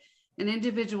 so that an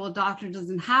individual doctor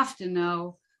doesn't have to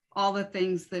know all the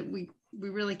things that we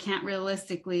really can't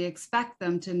realistically expect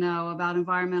them to know about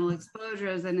environmental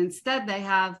exposures. And instead they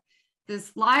have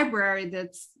this library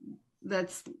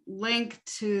that's linked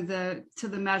to the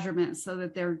measurements, so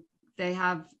that they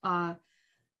have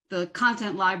the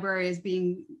content library is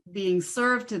being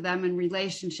served to them in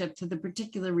relationship to the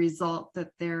particular result that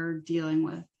they're dealing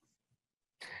with.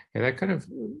 Yeah, that kind of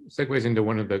segues into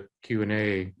one of the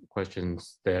Q&A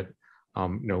questions that,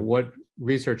 what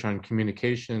research on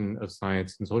communication of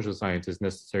science and social science is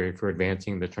necessary for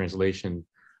advancing the translation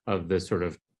of this sort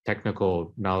of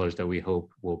technical knowledge that we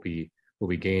hope we'll be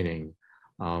gaining.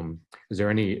 Is there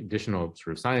any additional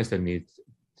sort of science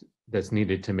that's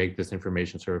needed to make this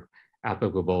information sort of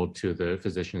applicable to the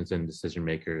physicians and decision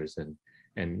makers, and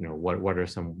what are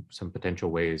some potential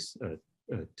ways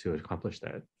to accomplish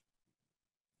that?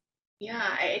 Yeah,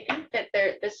 I think that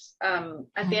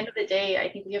at the end of the day,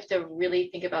 I think we have to really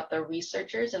think about the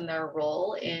researchers and their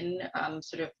role in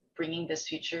sort of bringing this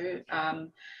future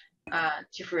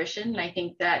to fruition. And I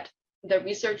think that the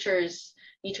researchers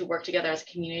need to work together as a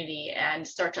community and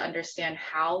start to understand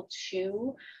how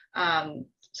to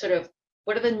sort of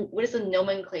what is the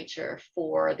nomenclature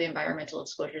for the environmental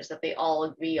exposures that they all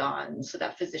agree on, so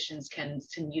that physicians can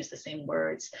use the same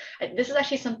words. This is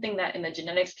actually something that in the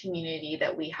genetics community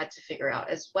that we had to figure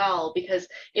out as well, because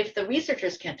if the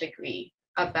researchers can't agree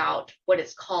about what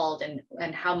it's called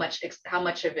and how much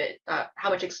exposure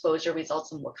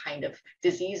results in what kind of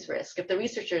disease risk. If the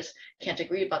researchers can't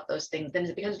agree about those things, then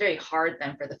it becomes very hard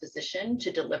then for the physician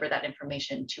to deliver that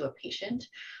information to a patient.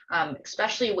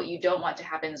 Especially what you don't want to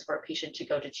happen is for a patient to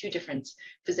go to two different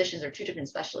physicians or two different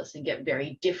specialists and get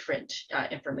very different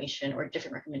information or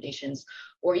different recommendations,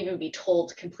 or even be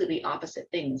told completely opposite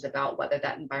things about whether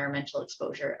that environmental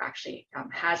exposure actually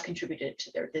has contributed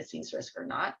to their disease risk or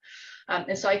not.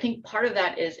 And so I think part of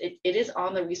that is it is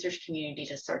on the research community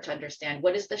to start to understand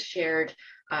what is the shared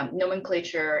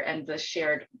nomenclature and the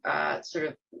shared sort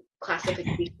of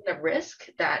classification of risk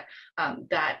that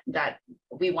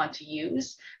we want to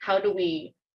use. How do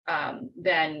we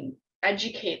then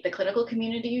educate the clinical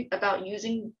community about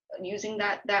using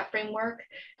that framework,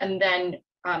 and then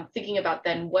thinking about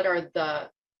then what are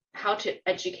how to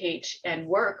educate and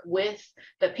work with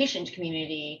the patient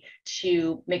community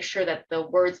to make sure that the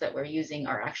words that we're using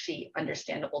are actually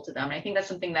understandable to them. And I think that's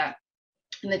something that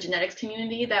in the genetics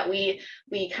community that we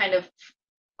kind of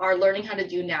are learning how to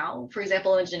do now. For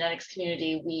example, in the genetics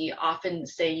community, we often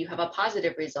say you have a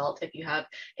positive result if you have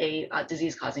a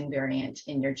disease-causing variant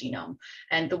in your genome.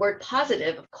 And the word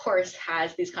positive, of course,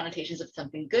 has these connotations of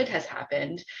something good has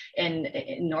happened in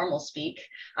normal speak.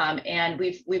 And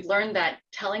we've learned that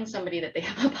telling somebody that they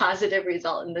have a positive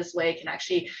result in this way can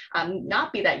actually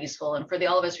not be that useful. And for the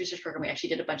All of Us research program, we actually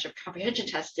did a bunch of comprehension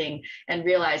testing and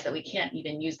realized that we can't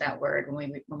even use that word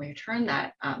when we return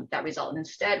that result. And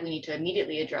instead, we need to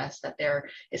immediately address that there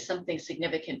is something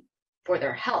significant for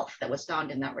their health that was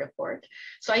found in that report.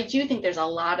 So I do think there's a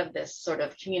lot of this sort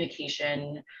of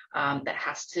communication that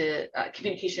has to,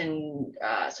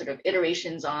 sort of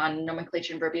iterations on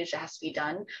nomenclature and verbiage that has to be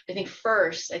done. I think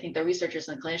first, the researchers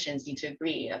and clinicians need to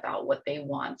agree about what they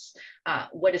want.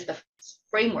 What is the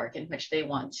framework in which they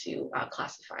want to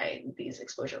classify these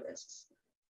exposure risks?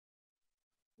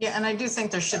 Yeah, and I do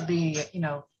think there should be,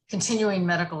 continuing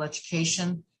medical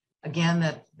education, again,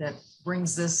 that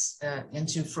brings this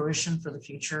into fruition for the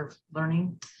future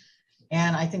learning.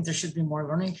 And I think there should be more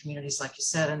learning communities, like you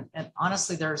said. And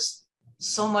honestly, there's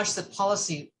so much that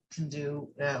policy can do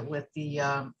with the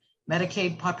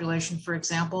Medicaid population, for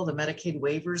example, the Medicaid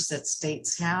waivers that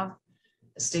states have.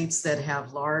 States that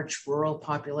have large rural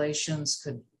populations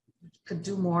could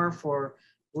do more for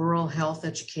rural health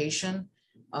education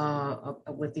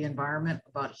with the environment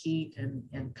about heat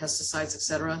and pesticides, et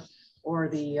cetera. Or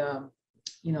the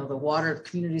water,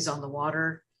 communities on the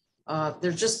water.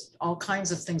 There's just all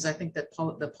kinds of things I think that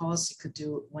the policy could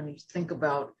do when you think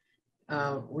about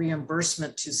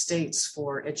reimbursement to states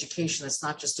for education. It's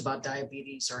not just about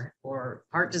diabetes or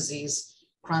heart disease,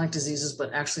 chronic diseases,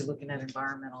 but actually looking at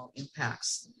environmental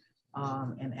impacts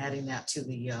and adding that to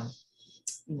the,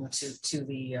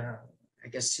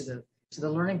 to the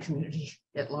learning community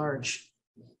at large.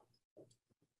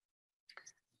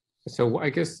 So I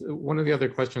guess one of the other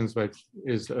questions which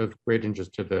is of great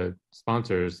interest to the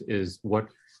sponsors is what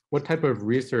type of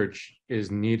research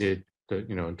is needed to,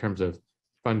 in terms of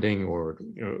funding, or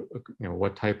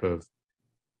what type of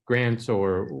grants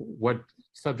or what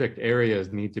subject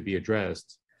areas need to be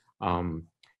addressed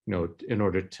in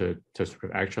order to sort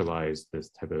of actualize this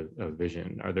type of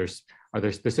vision? Are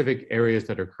there specific areas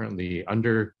that are currently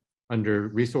under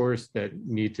resourced that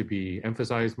need to be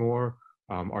emphasized more?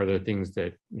 Are there things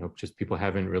that just people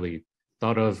haven't really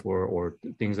thought of, or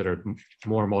things that are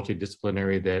more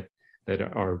multidisciplinary that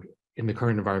are in the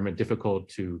current environment difficult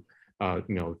to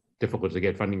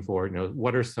get funding for?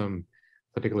 What are some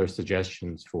particular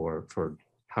suggestions for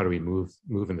how do we move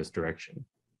in this direction?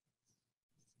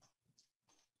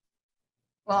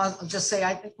 Well, I'll just say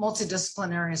I think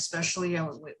multidisciplinary, especially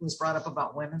it was brought up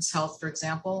about women's health, for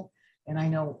example. And I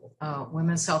know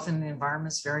women's health in the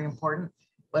environment is very important,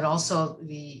 but also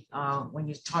when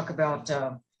you talk about,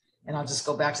 and I'll just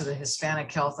go back to the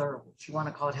Hispanic health, or if you want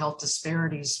to call it health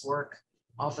disparities work,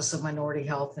 Office of Minority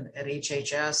Health at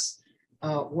HHS,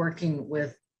 working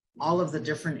with all of the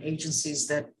different agencies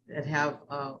that have,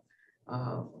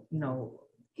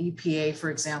 EPA, for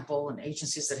example, and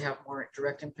agencies that have more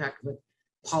direct impact with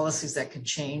policies that can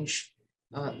change,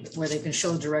 where they can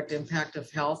show direct impact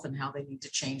of health and how they need to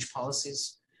change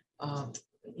policies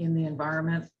in the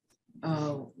environment.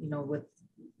 With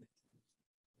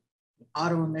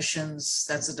auto emissions,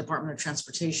 that's the Department of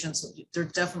Transportation. So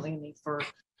there's definitely a need for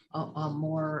a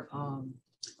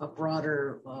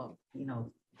broader,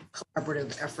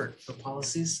 collaborative effort for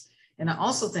policies. And I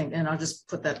also think, and I'll just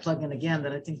put that plug in again,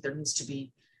 that I think there needs to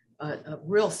be a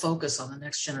real focus on the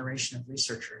next generation of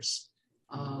researchers,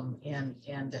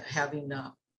 and having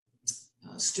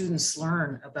students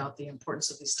learn about the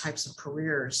importance of these types of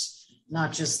careers,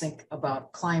 not just think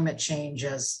about climate change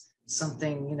as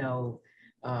something,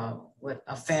 what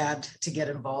a fad to get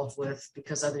involved with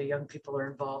because other young people are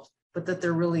involved, but that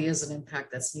there really is an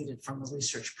impact that's needed from a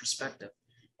research perspective.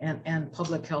 And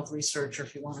public health research, or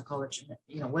if you want to call it,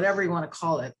 whatever you want to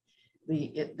call it,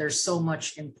 there's so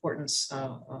much importance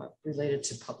related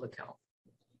to public health.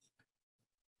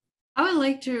 I would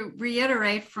like to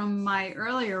reiterate from my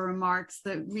earlier remarks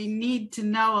that we need to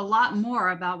know a lot more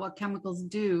about what chemicals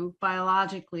do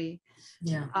biologically.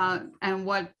 Yeah. And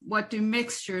what do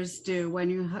mixtures do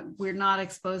when we're not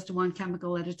exposed to one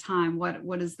chemical at a time?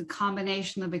 What does the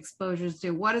combination of exposures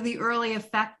do? What are the early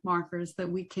effect markers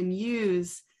that we can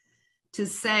use to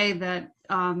say that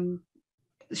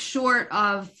short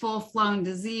of full-blown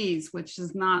disease, which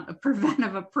is not a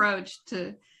preventive approach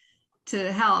to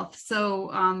health. So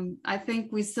I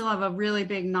think we still have a really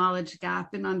big knowledge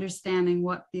gap in understanding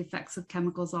what the effects of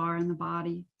chemicals are in the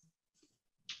body.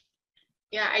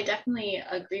 Yeah, I definitely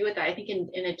agree with that. I think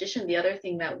in addition, the other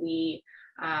thing that we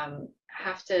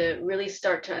have to really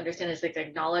start to understand is the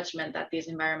acknowledgement that these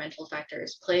environmental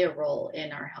factors play a role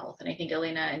in our health. And I think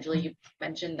Elena and Julie, you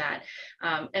mentioned that.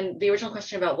 And the original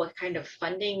question about what kind of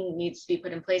funding needs to be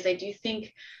put in place, I do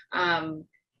think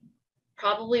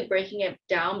probably breaking it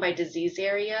down by disease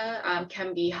area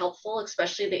can be helpful,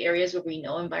 especially the areas where we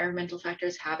know environmental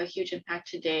factors have a huge impact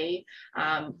today.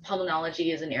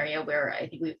 Pulmonology is an area where I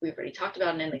think we've already talked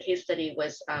about, and in the case study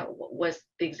was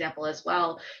the example as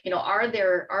well. Are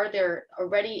there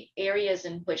already areas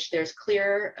in which there's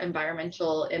clear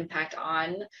environmental impact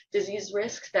on disease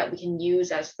risk that we can use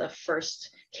as the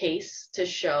first case to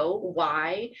show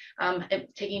why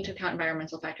taking into account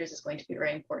environmental factors is going to be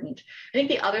very important. I think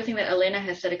the other thing that Elena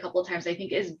has said a couple of times I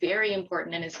think is very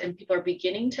important and people are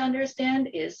beginning to understand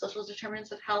is social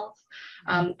determinants of health.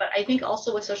 But I think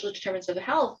also with social determinants of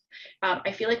health,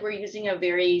 I feel like we're using a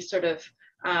very sort of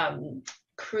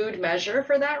crude measure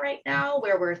for that right now,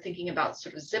 where we're thinking about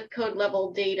sort of zip code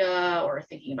level data or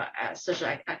thinking about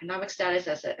socioeconomic status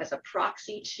as a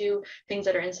proxy to things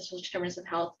that are in social determinants of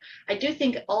health. I do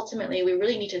think ultimately we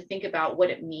really need to think about what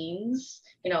it means,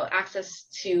 access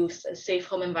to a safe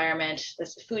home environment,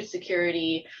 this food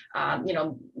security,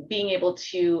 being able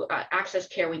to access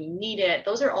care when you need it.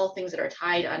 Those are all things that are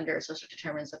tied under social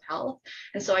determinants of health.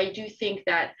 And so I do think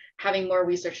that having more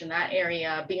research in that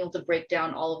area, being able to break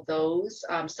down all of those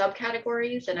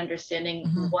subcategories and understanding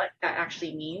what that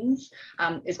actually means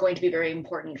is going to be very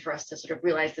important for us to sort of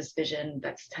realize this vision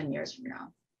that's 10 years from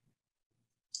now.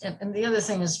 And the other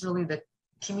thing is really the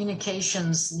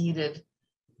communications needed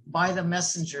by the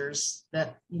messengers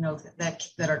that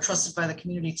are trusted by the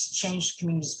community to change the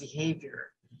community's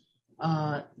behavior.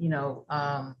 I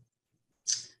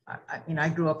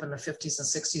grew up in the 50s and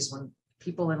 60s when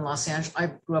people in Los Angeles,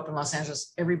 I grew up in Los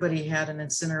Angeles, everybody had an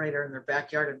incinerator in their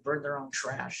backyard and burned their own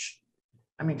trash.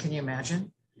 I mean, can you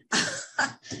imagine?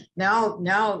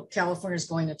 Now California is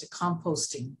going into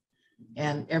composting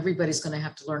and everybody's going to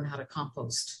have to learn how to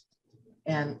compost.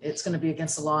 And it's going to be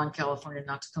against the law in California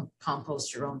not to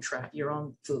compost your own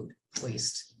food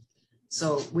waste.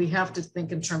 So we have to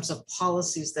think in terms of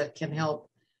policies that can help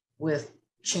with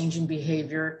changing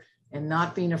behavior and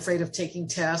not being afraid of taking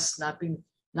tests, not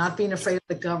being afraid of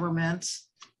the government,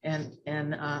 and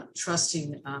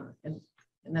trusting.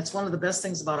 And that's one of the best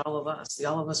things about All of Us. The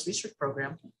All of Us research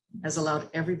program has allowed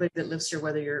everybody that lives here,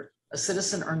 whether you're a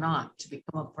citizen or not, to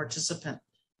become a participant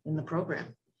in the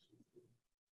program.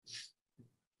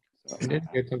 Did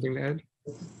you have something to add?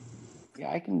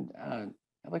 Yeah, I can.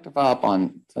 I'd like to follow up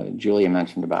on Julia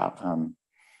mentioned about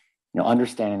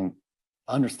understanding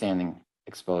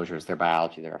exposures, their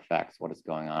biology, their effects, what is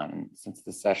going on. And since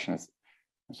this session is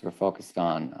sort of focused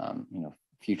on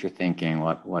future thinking,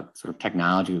 what sort of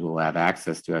technology we'll have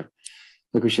access to, I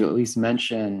think we should at least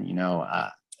mention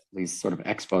at least sort of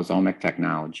exposomic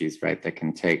technologies, right, that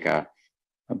can take a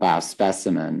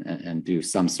biospecimen and do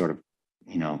some sort of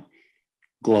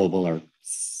global or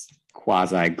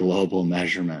quasi-global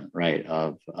measurement, right,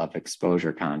 of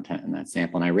exposure content in that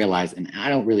sample. And I realize, and I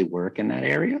don't really work in that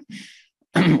area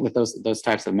with those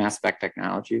types of mass spec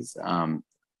technologies. And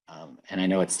I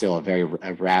know it's still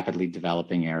a rapidly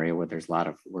developing area where there's a lot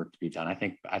of work to be done. I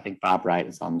think Bob Wright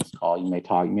is on this call. You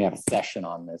may have a session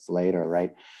on this later,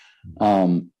 right?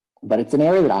 But it's an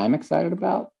area that I'm excited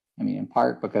about. I mean, in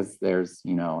part because there's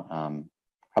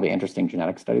probably interesting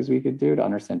genetic studies we could do to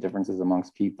understand differences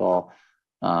amongst people,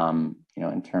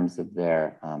 in terms of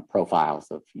their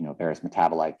profiles of various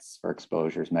metabolites for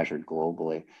exposures measured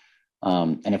globally.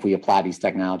 And if we apply these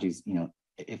technologies,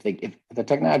 if the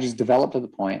technologies develop to the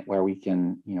point where we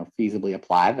can feasibly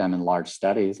apply them in large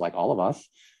studies like All of Us,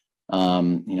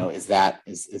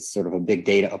 is sort of a big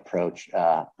data approach,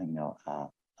 a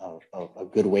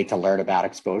good way to learn about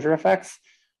exposure effects.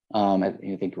 I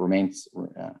think it remains,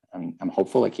 I'm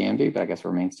hopeful it can be, but I guess it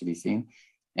remains to be seen.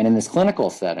 And in this clinical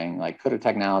setting, could a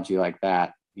technology like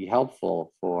that be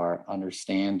helpful for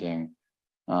understanding,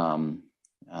 the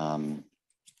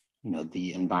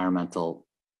environmental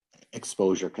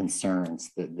exposure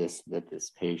concerns that this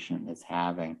patient is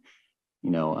having?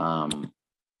 Could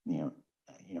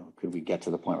we get to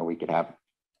the point where we could have,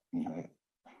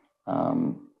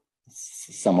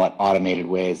 somewhat automated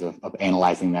ways of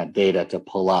analyzing that data to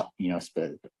pull up,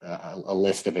 a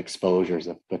list of exposures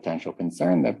of potential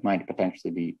concern that might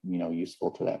potentially be,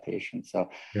 useful to that patient. So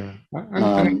yeah, I'm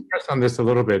going to press on this a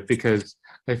little bit because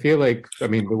I feel like, the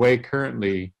way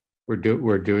currently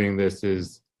we're doing this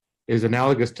is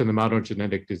analogous to the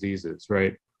monogenetic diseases,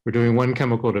 right? We're doing one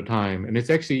chemical at a time, and it's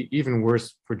actually even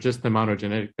worse for just the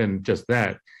monogenetic than just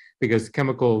that, because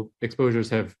chemical exposures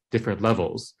have different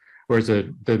levels. Whereas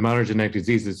the monogenetic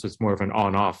disease is just more of an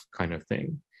on-off kind of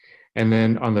thing. And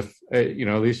then on the,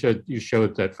 Alicia, you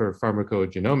showed that for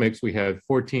pharmacogenomics, we have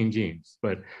 14 genes,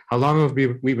 but how long have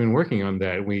we been working on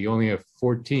that? We only have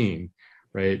 14,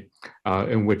 right?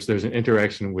 In which there's an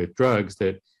interaction with drugs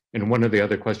that, and one of the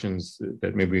other questions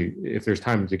that maybe if there's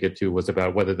time to get to was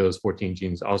about whether those 14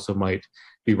 genes also might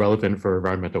be relevant for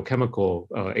environmental chemical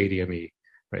ADME,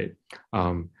 right?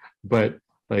 But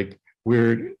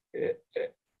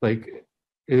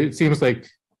it seems like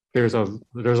there's a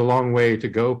long way to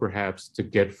go, perhaps, to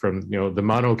get from the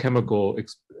monochemical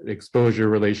exposure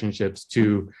relationships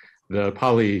to the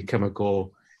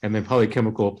polychemical, and then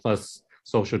polychemical plus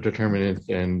social determinants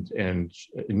and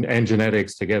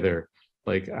genetics together.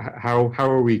 How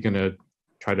are we going to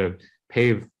try to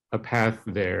pave a path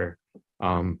there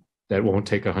that won't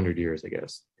take 100 years, I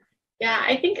guess? Yeah,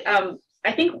 I think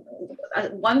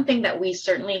one thing that we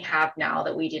certainly have now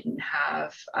that we didn't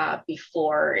have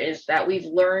before is that we've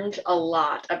learned a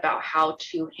lot about how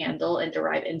to handle and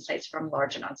derive insights from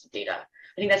large amounts of data.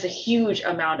 I think that's a huge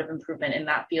amount of improvement in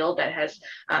that field that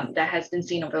has been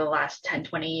seen over the last 10,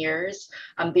 20 years.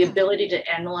 The ability to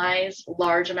analyze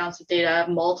large amounts of data,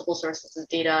 multiple sources of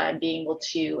data, and being able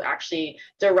to actually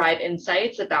derive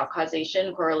insights about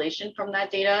causation, correlation from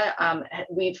that data.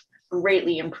 We've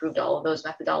greatly improved all of those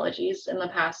methodologies in the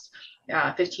past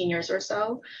 15 years or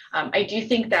so. I do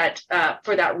think that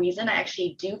for that reason, I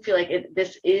actually do feel like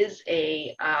this is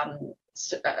a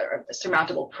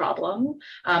surmountable problem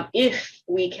if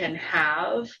we can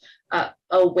have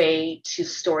a way to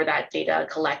store that data,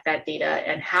 collect that data,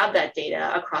 and have that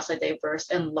data across a diverse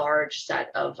and large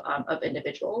set of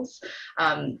individuals.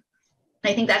 I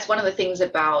think that's one of the things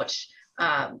about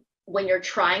when you're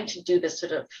trying to do this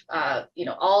sort of,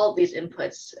 all of these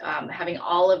inputs, having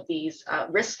all of these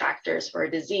risk factors for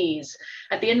a disease,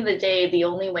 at the end of the day, the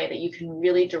only way that you can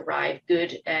really derive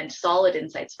good and solid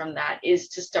insights from that is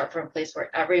to start from a place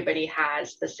where everybody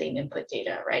has the same input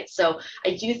data, right? So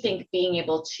I do think being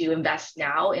able to invest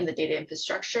now in the data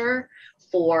infrastructure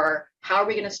for how are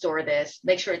we going to store this,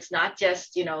 make sure it's not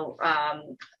just,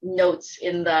 notes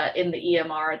in the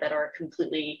EMR that are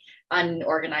completely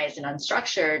unorganized and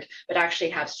unstructured, but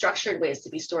actually have structured ways to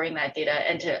be storing that data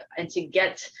and to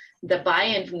get the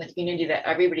buy-in from the community that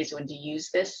everybody's going to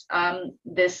use this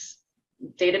this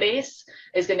database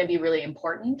is going to be really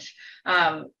important.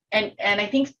 And I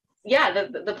think, yeah,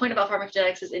 the point about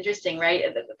pharmacogenetics is interesting,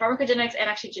 right? The pharmacogenetics and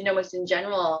actually genomics in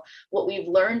general, what we've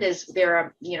learned is there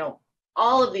are,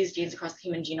 all of these genes across the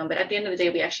human genome, but at the end of the day,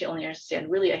 we actually only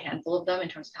understand really a handful of them in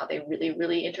terms of how they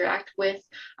really interact with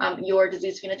your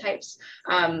disease phenotypes.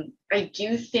 I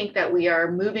do think that we are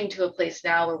moving to a place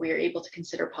now where we are able to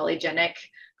consider polygenic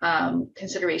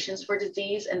considerations for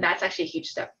disease, and that's actually a huge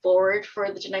step forward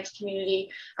for the genetics community.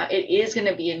 It is going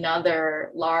to be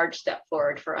another large step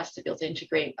forward for us to be able to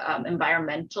integrate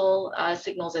environmental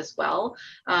signals as well.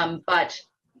 But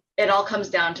it all comes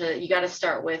down to, you got to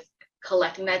start with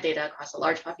collecting that data across a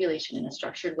large population in a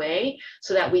structured way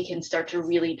so that we can start to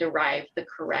really derive the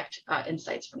correct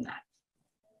insights from that.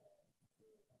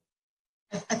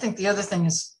 I think the other thing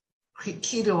is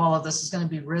key to all of this is going to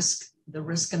be the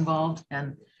risk involved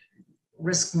and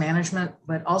risk management,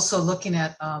 but also looking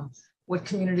at what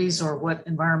communities or what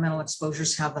environmental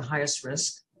exposures have the highest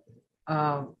risk.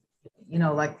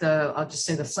 Like I'll just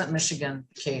say the Flint, Michigan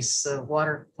case, the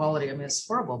water quality, I mean, it's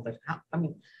horrible, but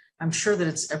I'm sure that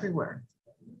it's everywhere,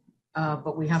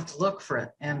 but we have to look for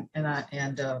it and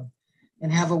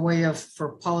have a way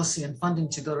for policy and funding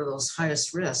to go to those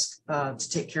highest risk to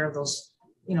take care of those,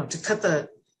 to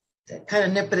kind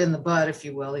of nip it in the bud, if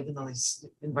you will, even though these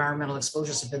environmental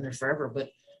exposures have been there forever. But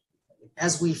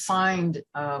as we find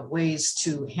ways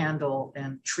to handle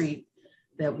and treat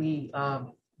that, we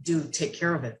do take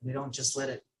care of it. We don't just let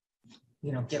it,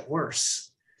 get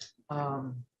worse.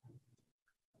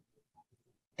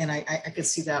 And I could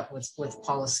see that with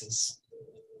policies.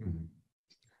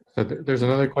 So there's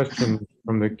another question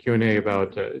from the Q&A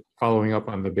about following up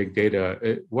on the big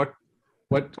data. What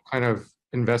kind of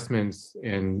investments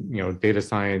in data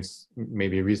science,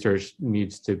 maybe research,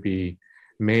 needs to be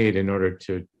made in order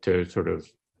to sort of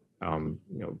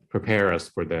prepare us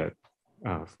for that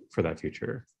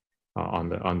future on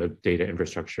the data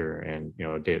infrastructure and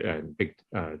data and big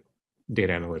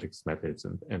data analytics methods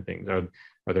and things?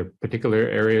 Are there particular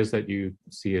areas that you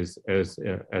see as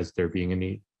there being a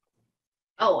need?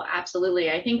 Oh, absolutely.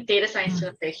 I think data science is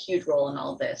going to play a huge role in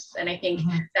all of this. And I think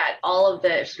that all of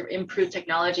the sort of improved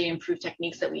technology, improved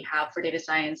techniques that we have for data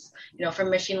science, from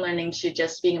machine learning to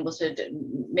just being able to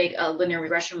make a linear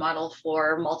regression model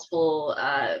for multiple,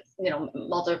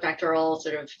 multifactorial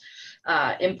sort of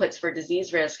inputs for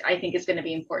disease risk, I think is going to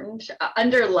be important.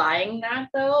 Underlying that,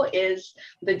 though, is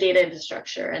the data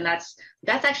infrastructure. And that's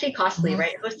actually costly,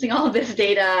 right? Hosting all of this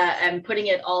data and putting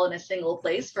it all in a single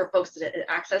place for folks to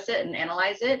access it and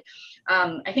analyze it.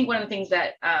 I think one of the things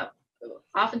that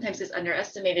oftentimes is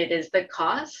underestimated is the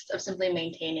cost of simply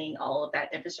maintaining all of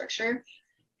that infrastructure.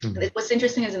 What's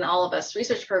interesting is in the All of Us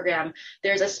research program,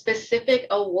 there's a specific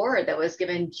award that was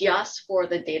given just for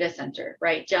the data center,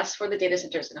 right? Just for the data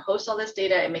centers to host all this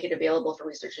data and make it available for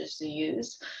researchers to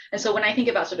use. And so when I think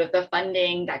about sort of the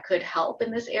funding that could help in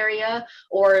this area,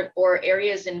 or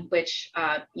areas in which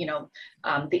the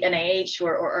NIH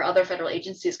or other federal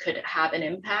agencies could have an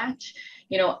impact,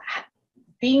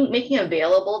 making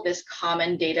available this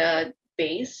common data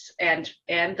base and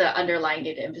the underlying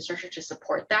data infrastructure to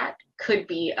support that could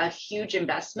be a huge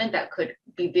investment that could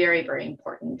be very, very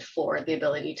important for the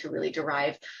ability to really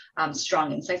derive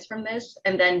strong insights from this.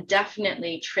 And then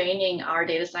definitely training our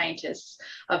data scientists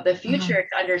of the future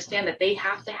to understand that they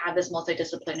have to have this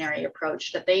multidisciplinary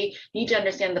approach, that they need to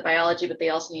understand the biology, but they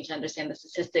also need to understand the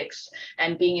statistics,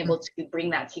 and being able to bring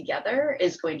that together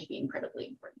is going to be incredibly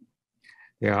important.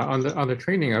 Yeah, on the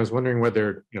training, I was wondering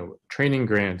whether training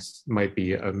grants might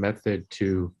be a method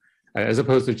to, as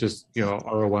opposed to just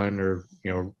R01 or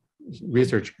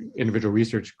individual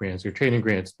research grants, or training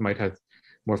grants might have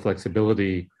more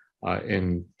flexibility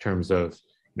in terms of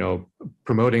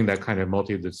promoting that kind of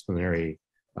multidisciplinary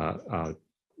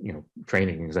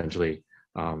training, essentially.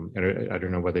 And I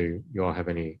don't know whether you all have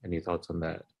any thoughts on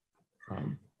that.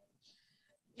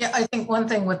 Yeah, I think one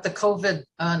thing with the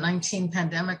COVID-19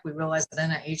 pandemic, we realized that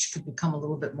NIH could become a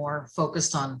little bit more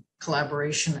focused on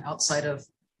collaboration outside of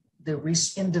the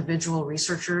individual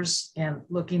researchers and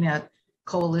looking at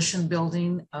coalition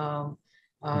building.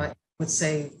 I would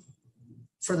say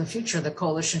for the future, the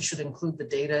coalition should include the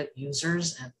data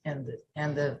users and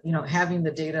the having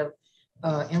the data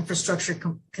infrastructure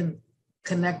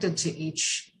connected to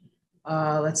each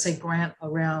let's say grant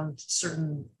around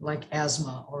certain like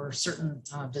asthma or certain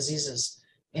diseases,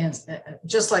 and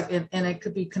just like it, and it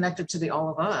could be connected to the All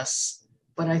of Us.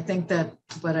 But I think that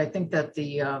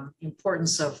the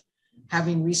importance of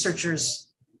having researchers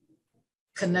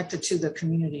connected to the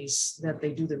communities that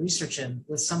they do the research in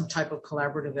with some type of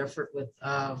collaborative effort with,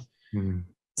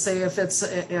 say if it's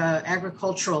a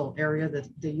agricultural area, that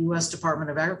the U.S. Department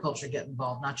of Agriculture get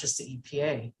involved, not just the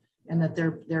EPA, and that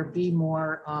there be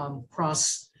more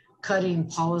cross-cutting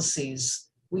policies.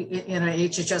 We in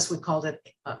HHS we called it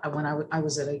when I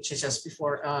was at HHS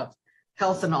before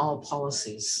health and all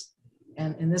policies,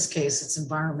 and in this case it's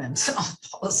environment and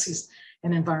all policies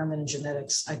and environment and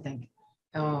genetics. I think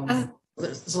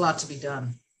there's a lot to be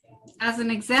done. As an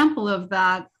example of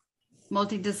that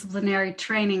multidisciplinary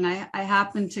training, I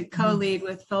happen to co-lead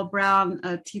with Phil Brown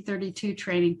a T32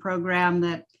 training program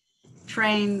that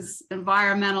trains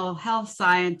environmental health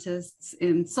scientists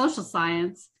in social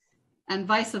science and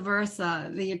vice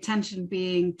versa, the intention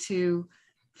being to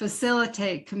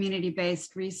facilitate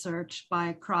community-based research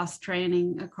by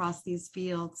cross-training across these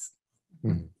fields.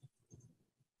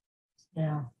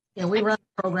 Yeah, we run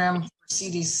a program for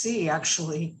CDC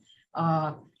actually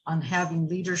on having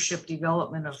leadership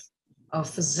development of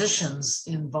physicians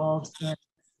involved in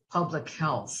public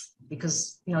health,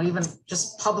 because even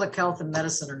just public health and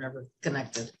medicine are never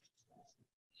connected.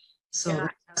 So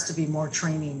there has to be more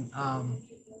training,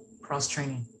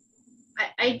 cross-training.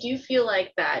 I do feel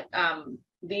like that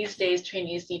these days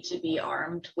trainees need to be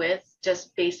armed with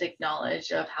just basic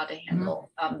knowledge of how to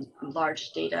handle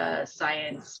large data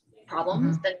science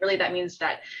problems. And really that means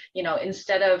that,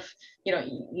 instead of, you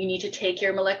need to take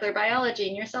your molecular biology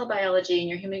and your cell biology and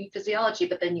your human physiology,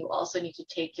 but then you also need to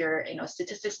take your,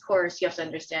 statistics course. You have to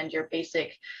understand your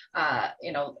basic,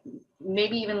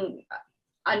 maybe even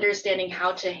understanding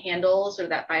how to handle sort of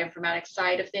that bioinformatics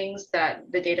side of things, that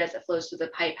the data as it flows through the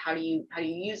pipe, how do you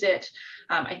use it,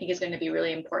 I think is going to be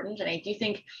really important. And I do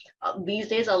think these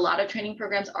days a lot of training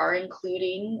programs are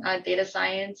including data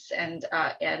science and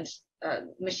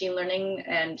machine learning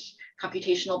and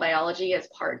computational biology as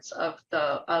parts of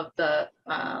the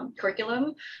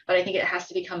curriculum, but I think it has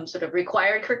to become sort of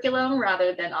required curriculum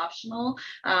rather than optional.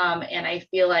 And I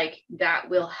feel like that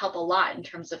will help a lot in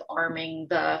terms of arming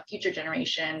the future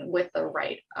generation with the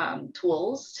right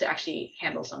tools to actually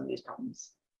handle some of these problems.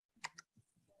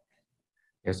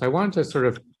 Yes, I wanted to sort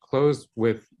of close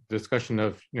with discussion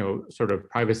of, sort of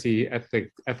privacy,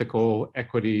 ethical,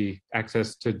 equity,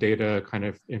 access to data kind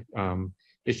of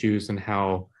issues, and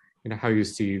how you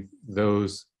see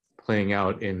those playing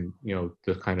out in,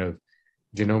 the kind of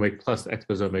genomic plus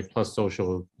exposomic plus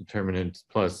social determinants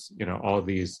plus, all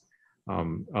these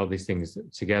things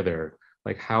together.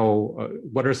 Like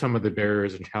what are some of the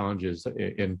barriers and challenges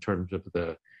in terms of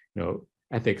the,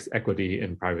 ethics, equity,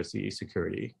 and privacy,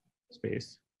 security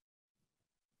space?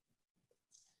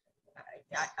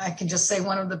 I can just say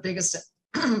one of the biggest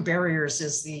barriers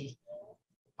is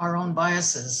our own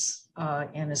biases,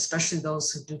 and especially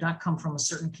those who do not come from a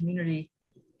certain community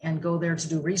and go there to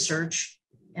do research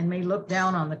and may look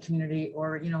down on the community,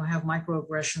 or have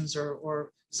microaggressions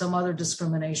or some other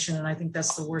discrimination. And I think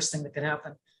that's the worst thing that could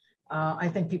happen. I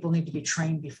think people need to be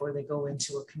trained before they go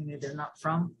into a community they're not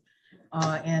from,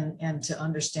 and to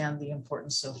understand the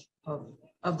importance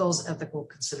of those ethical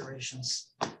considerations.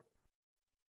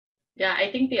 Yeah,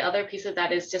 I think the other piece of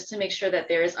that is just to make sure that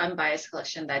there is unbiased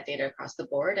collection of that data across the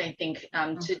board. I think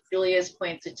to Julia's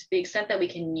point, to the extent that we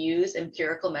can use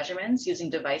empirical measurements using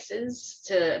devices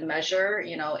to measure,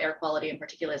 air quality and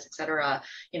particulates, et cetera,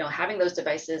 having those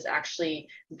devices actually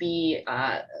be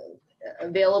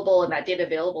available and that data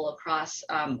available across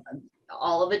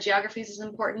all of the geographies is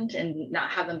important, and not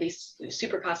have them be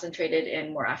super concentrated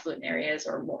in more affluent areas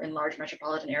or more in large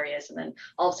metropolitan areas. And then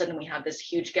all of a sudden we have this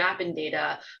huge gap in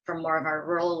data from more of our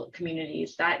rural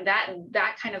communities. That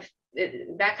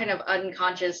kind of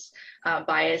unconscious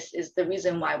bias is the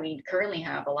reason why we currently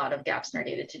have a lot of gaps in our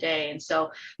data today. And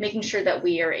so making sure that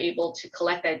we are able to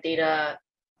collect that data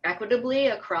equitably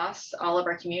across all of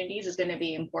our communities is going to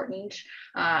be important.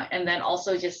 And then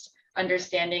also just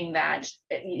understanding that,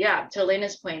 to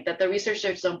Elena's point, that the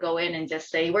researchers don't go in and just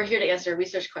say, we're here to answer a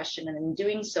research question, and in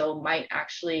doing so might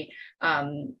actually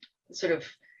sort of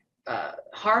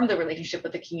harm the relationship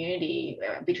with the community,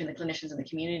 between the clinicians and the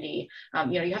community.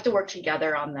 You have to work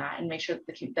together on that and make sure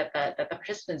that the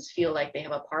participants feel like they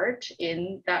have a part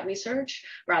in that research,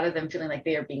 rather than feeling like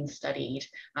they are being studied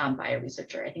by a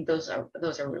researcher. I think those are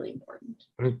really important.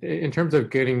 In terms of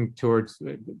getting towards,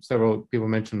 several people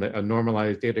mentioned that a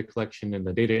normalized data collection and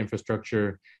the data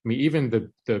infrastructure. I mean, even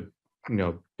the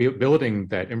building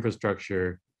that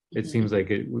infrastructure, it seems like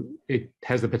it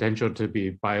has the potential to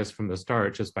be biased from the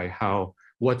start, just by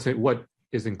what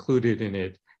is included in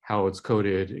it, how it's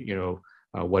coded,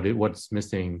 what's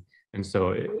missing. And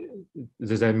so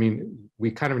does that mean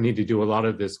we kind of need to do a lot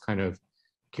of this kind of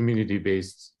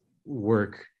community-based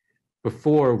work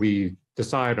before we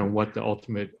decide on what the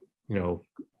ultimate,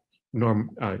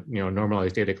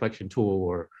 normalized data collection tool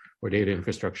or data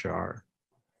infrastructure are.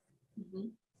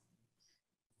 Mhm.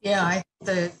 Yeah,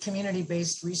 the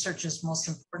community-based research is most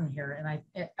important here. And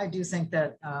I do think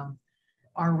that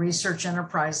our research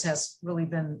enterprise has really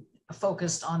been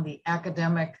focused on the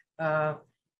academic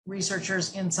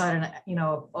researchers inside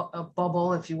a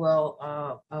bubble, if you will,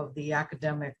 of the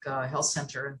academic health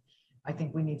center. And I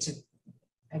think we need to,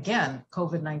 again,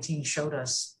 COVID-19 showed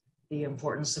us the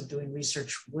importance of doing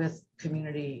research with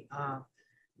community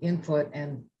input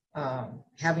and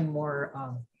having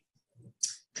more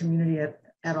community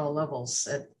at all levels,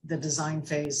 at the design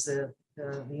phase, the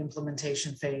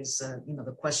implementation phase,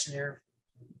 the questionnaire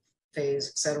phase,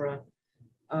 et cetera,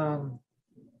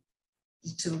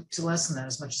 to lessen that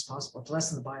as much as possible, to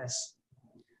lessen the bias.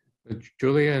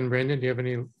 Julia and Brandon, do you have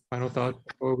any final thoughts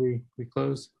before we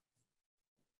close?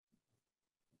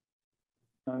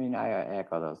 I mean, I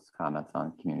echo those comments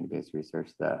on community-based research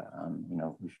that,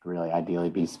 we should really ideally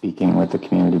be speaking with the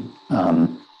community,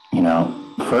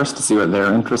 first to see what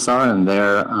their interests are and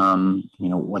their,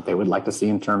 what they would like to see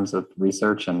in terms of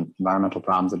research and environmental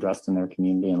problems addressed in their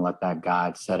community, and let that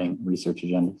guide setting research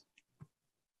agendas.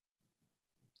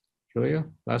 Julia,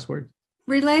 last word.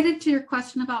 Related to your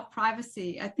question about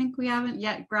privacy, I think we haven't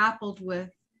yet grappled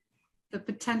with the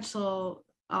potential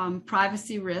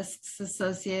privacy risks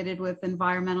associated with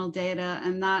environmental data,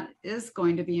 and that is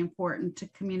going to be important to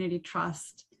community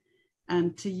trust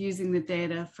and to using the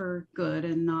data for good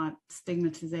and not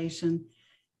stigmatization.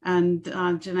 And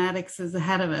genetics is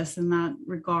ahead of us in that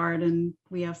regard, and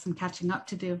we have some catching up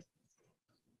to do.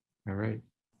 All right.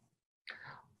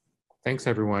 Thanks,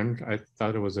 everyone. I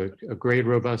thought it was a great,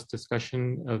 robust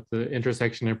discussion of the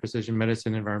intersection of precision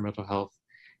medicine and environmental health.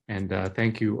 And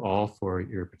thank you all for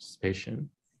your participation.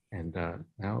 And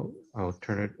now I'll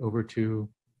turn it over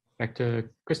back to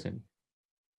Kristen.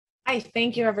 Hi,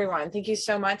 thank you, everyone. Thank you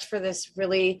so much for this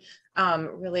really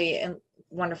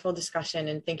wonderful discussion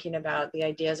and thinking about the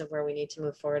ideas of where we need to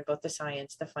move forward, both the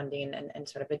science, the funding, and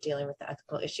sort of dealing with the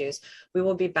ethical issues. We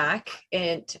will be back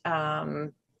at, I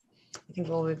think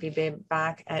we'll be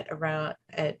back at around,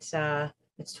 it's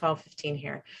 12:15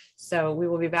 here. So we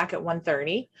will be back at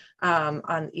 1:30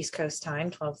 on East Coast time,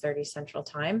 12:30 Central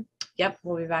time. Yep,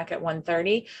 we'll be back at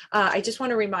 1:30. I just want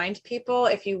to remind people,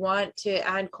 if you want to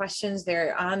add questions,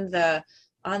 they're on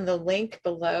the link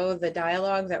below the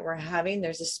dialogue that we're having.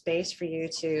 There's a space for you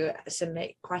to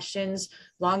submit questions,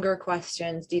 longer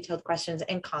questions, detailed questions,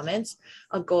 and comments.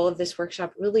 A goal of this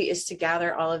workshop really is to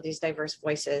gather all of these diverse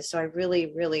voices. So I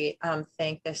really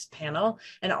thank this panel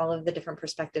and all of the different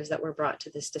perspectives that were brought to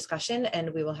this discussion.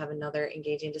 And we will have another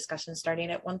engaging discussion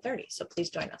starting at 1:30. So please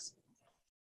join us.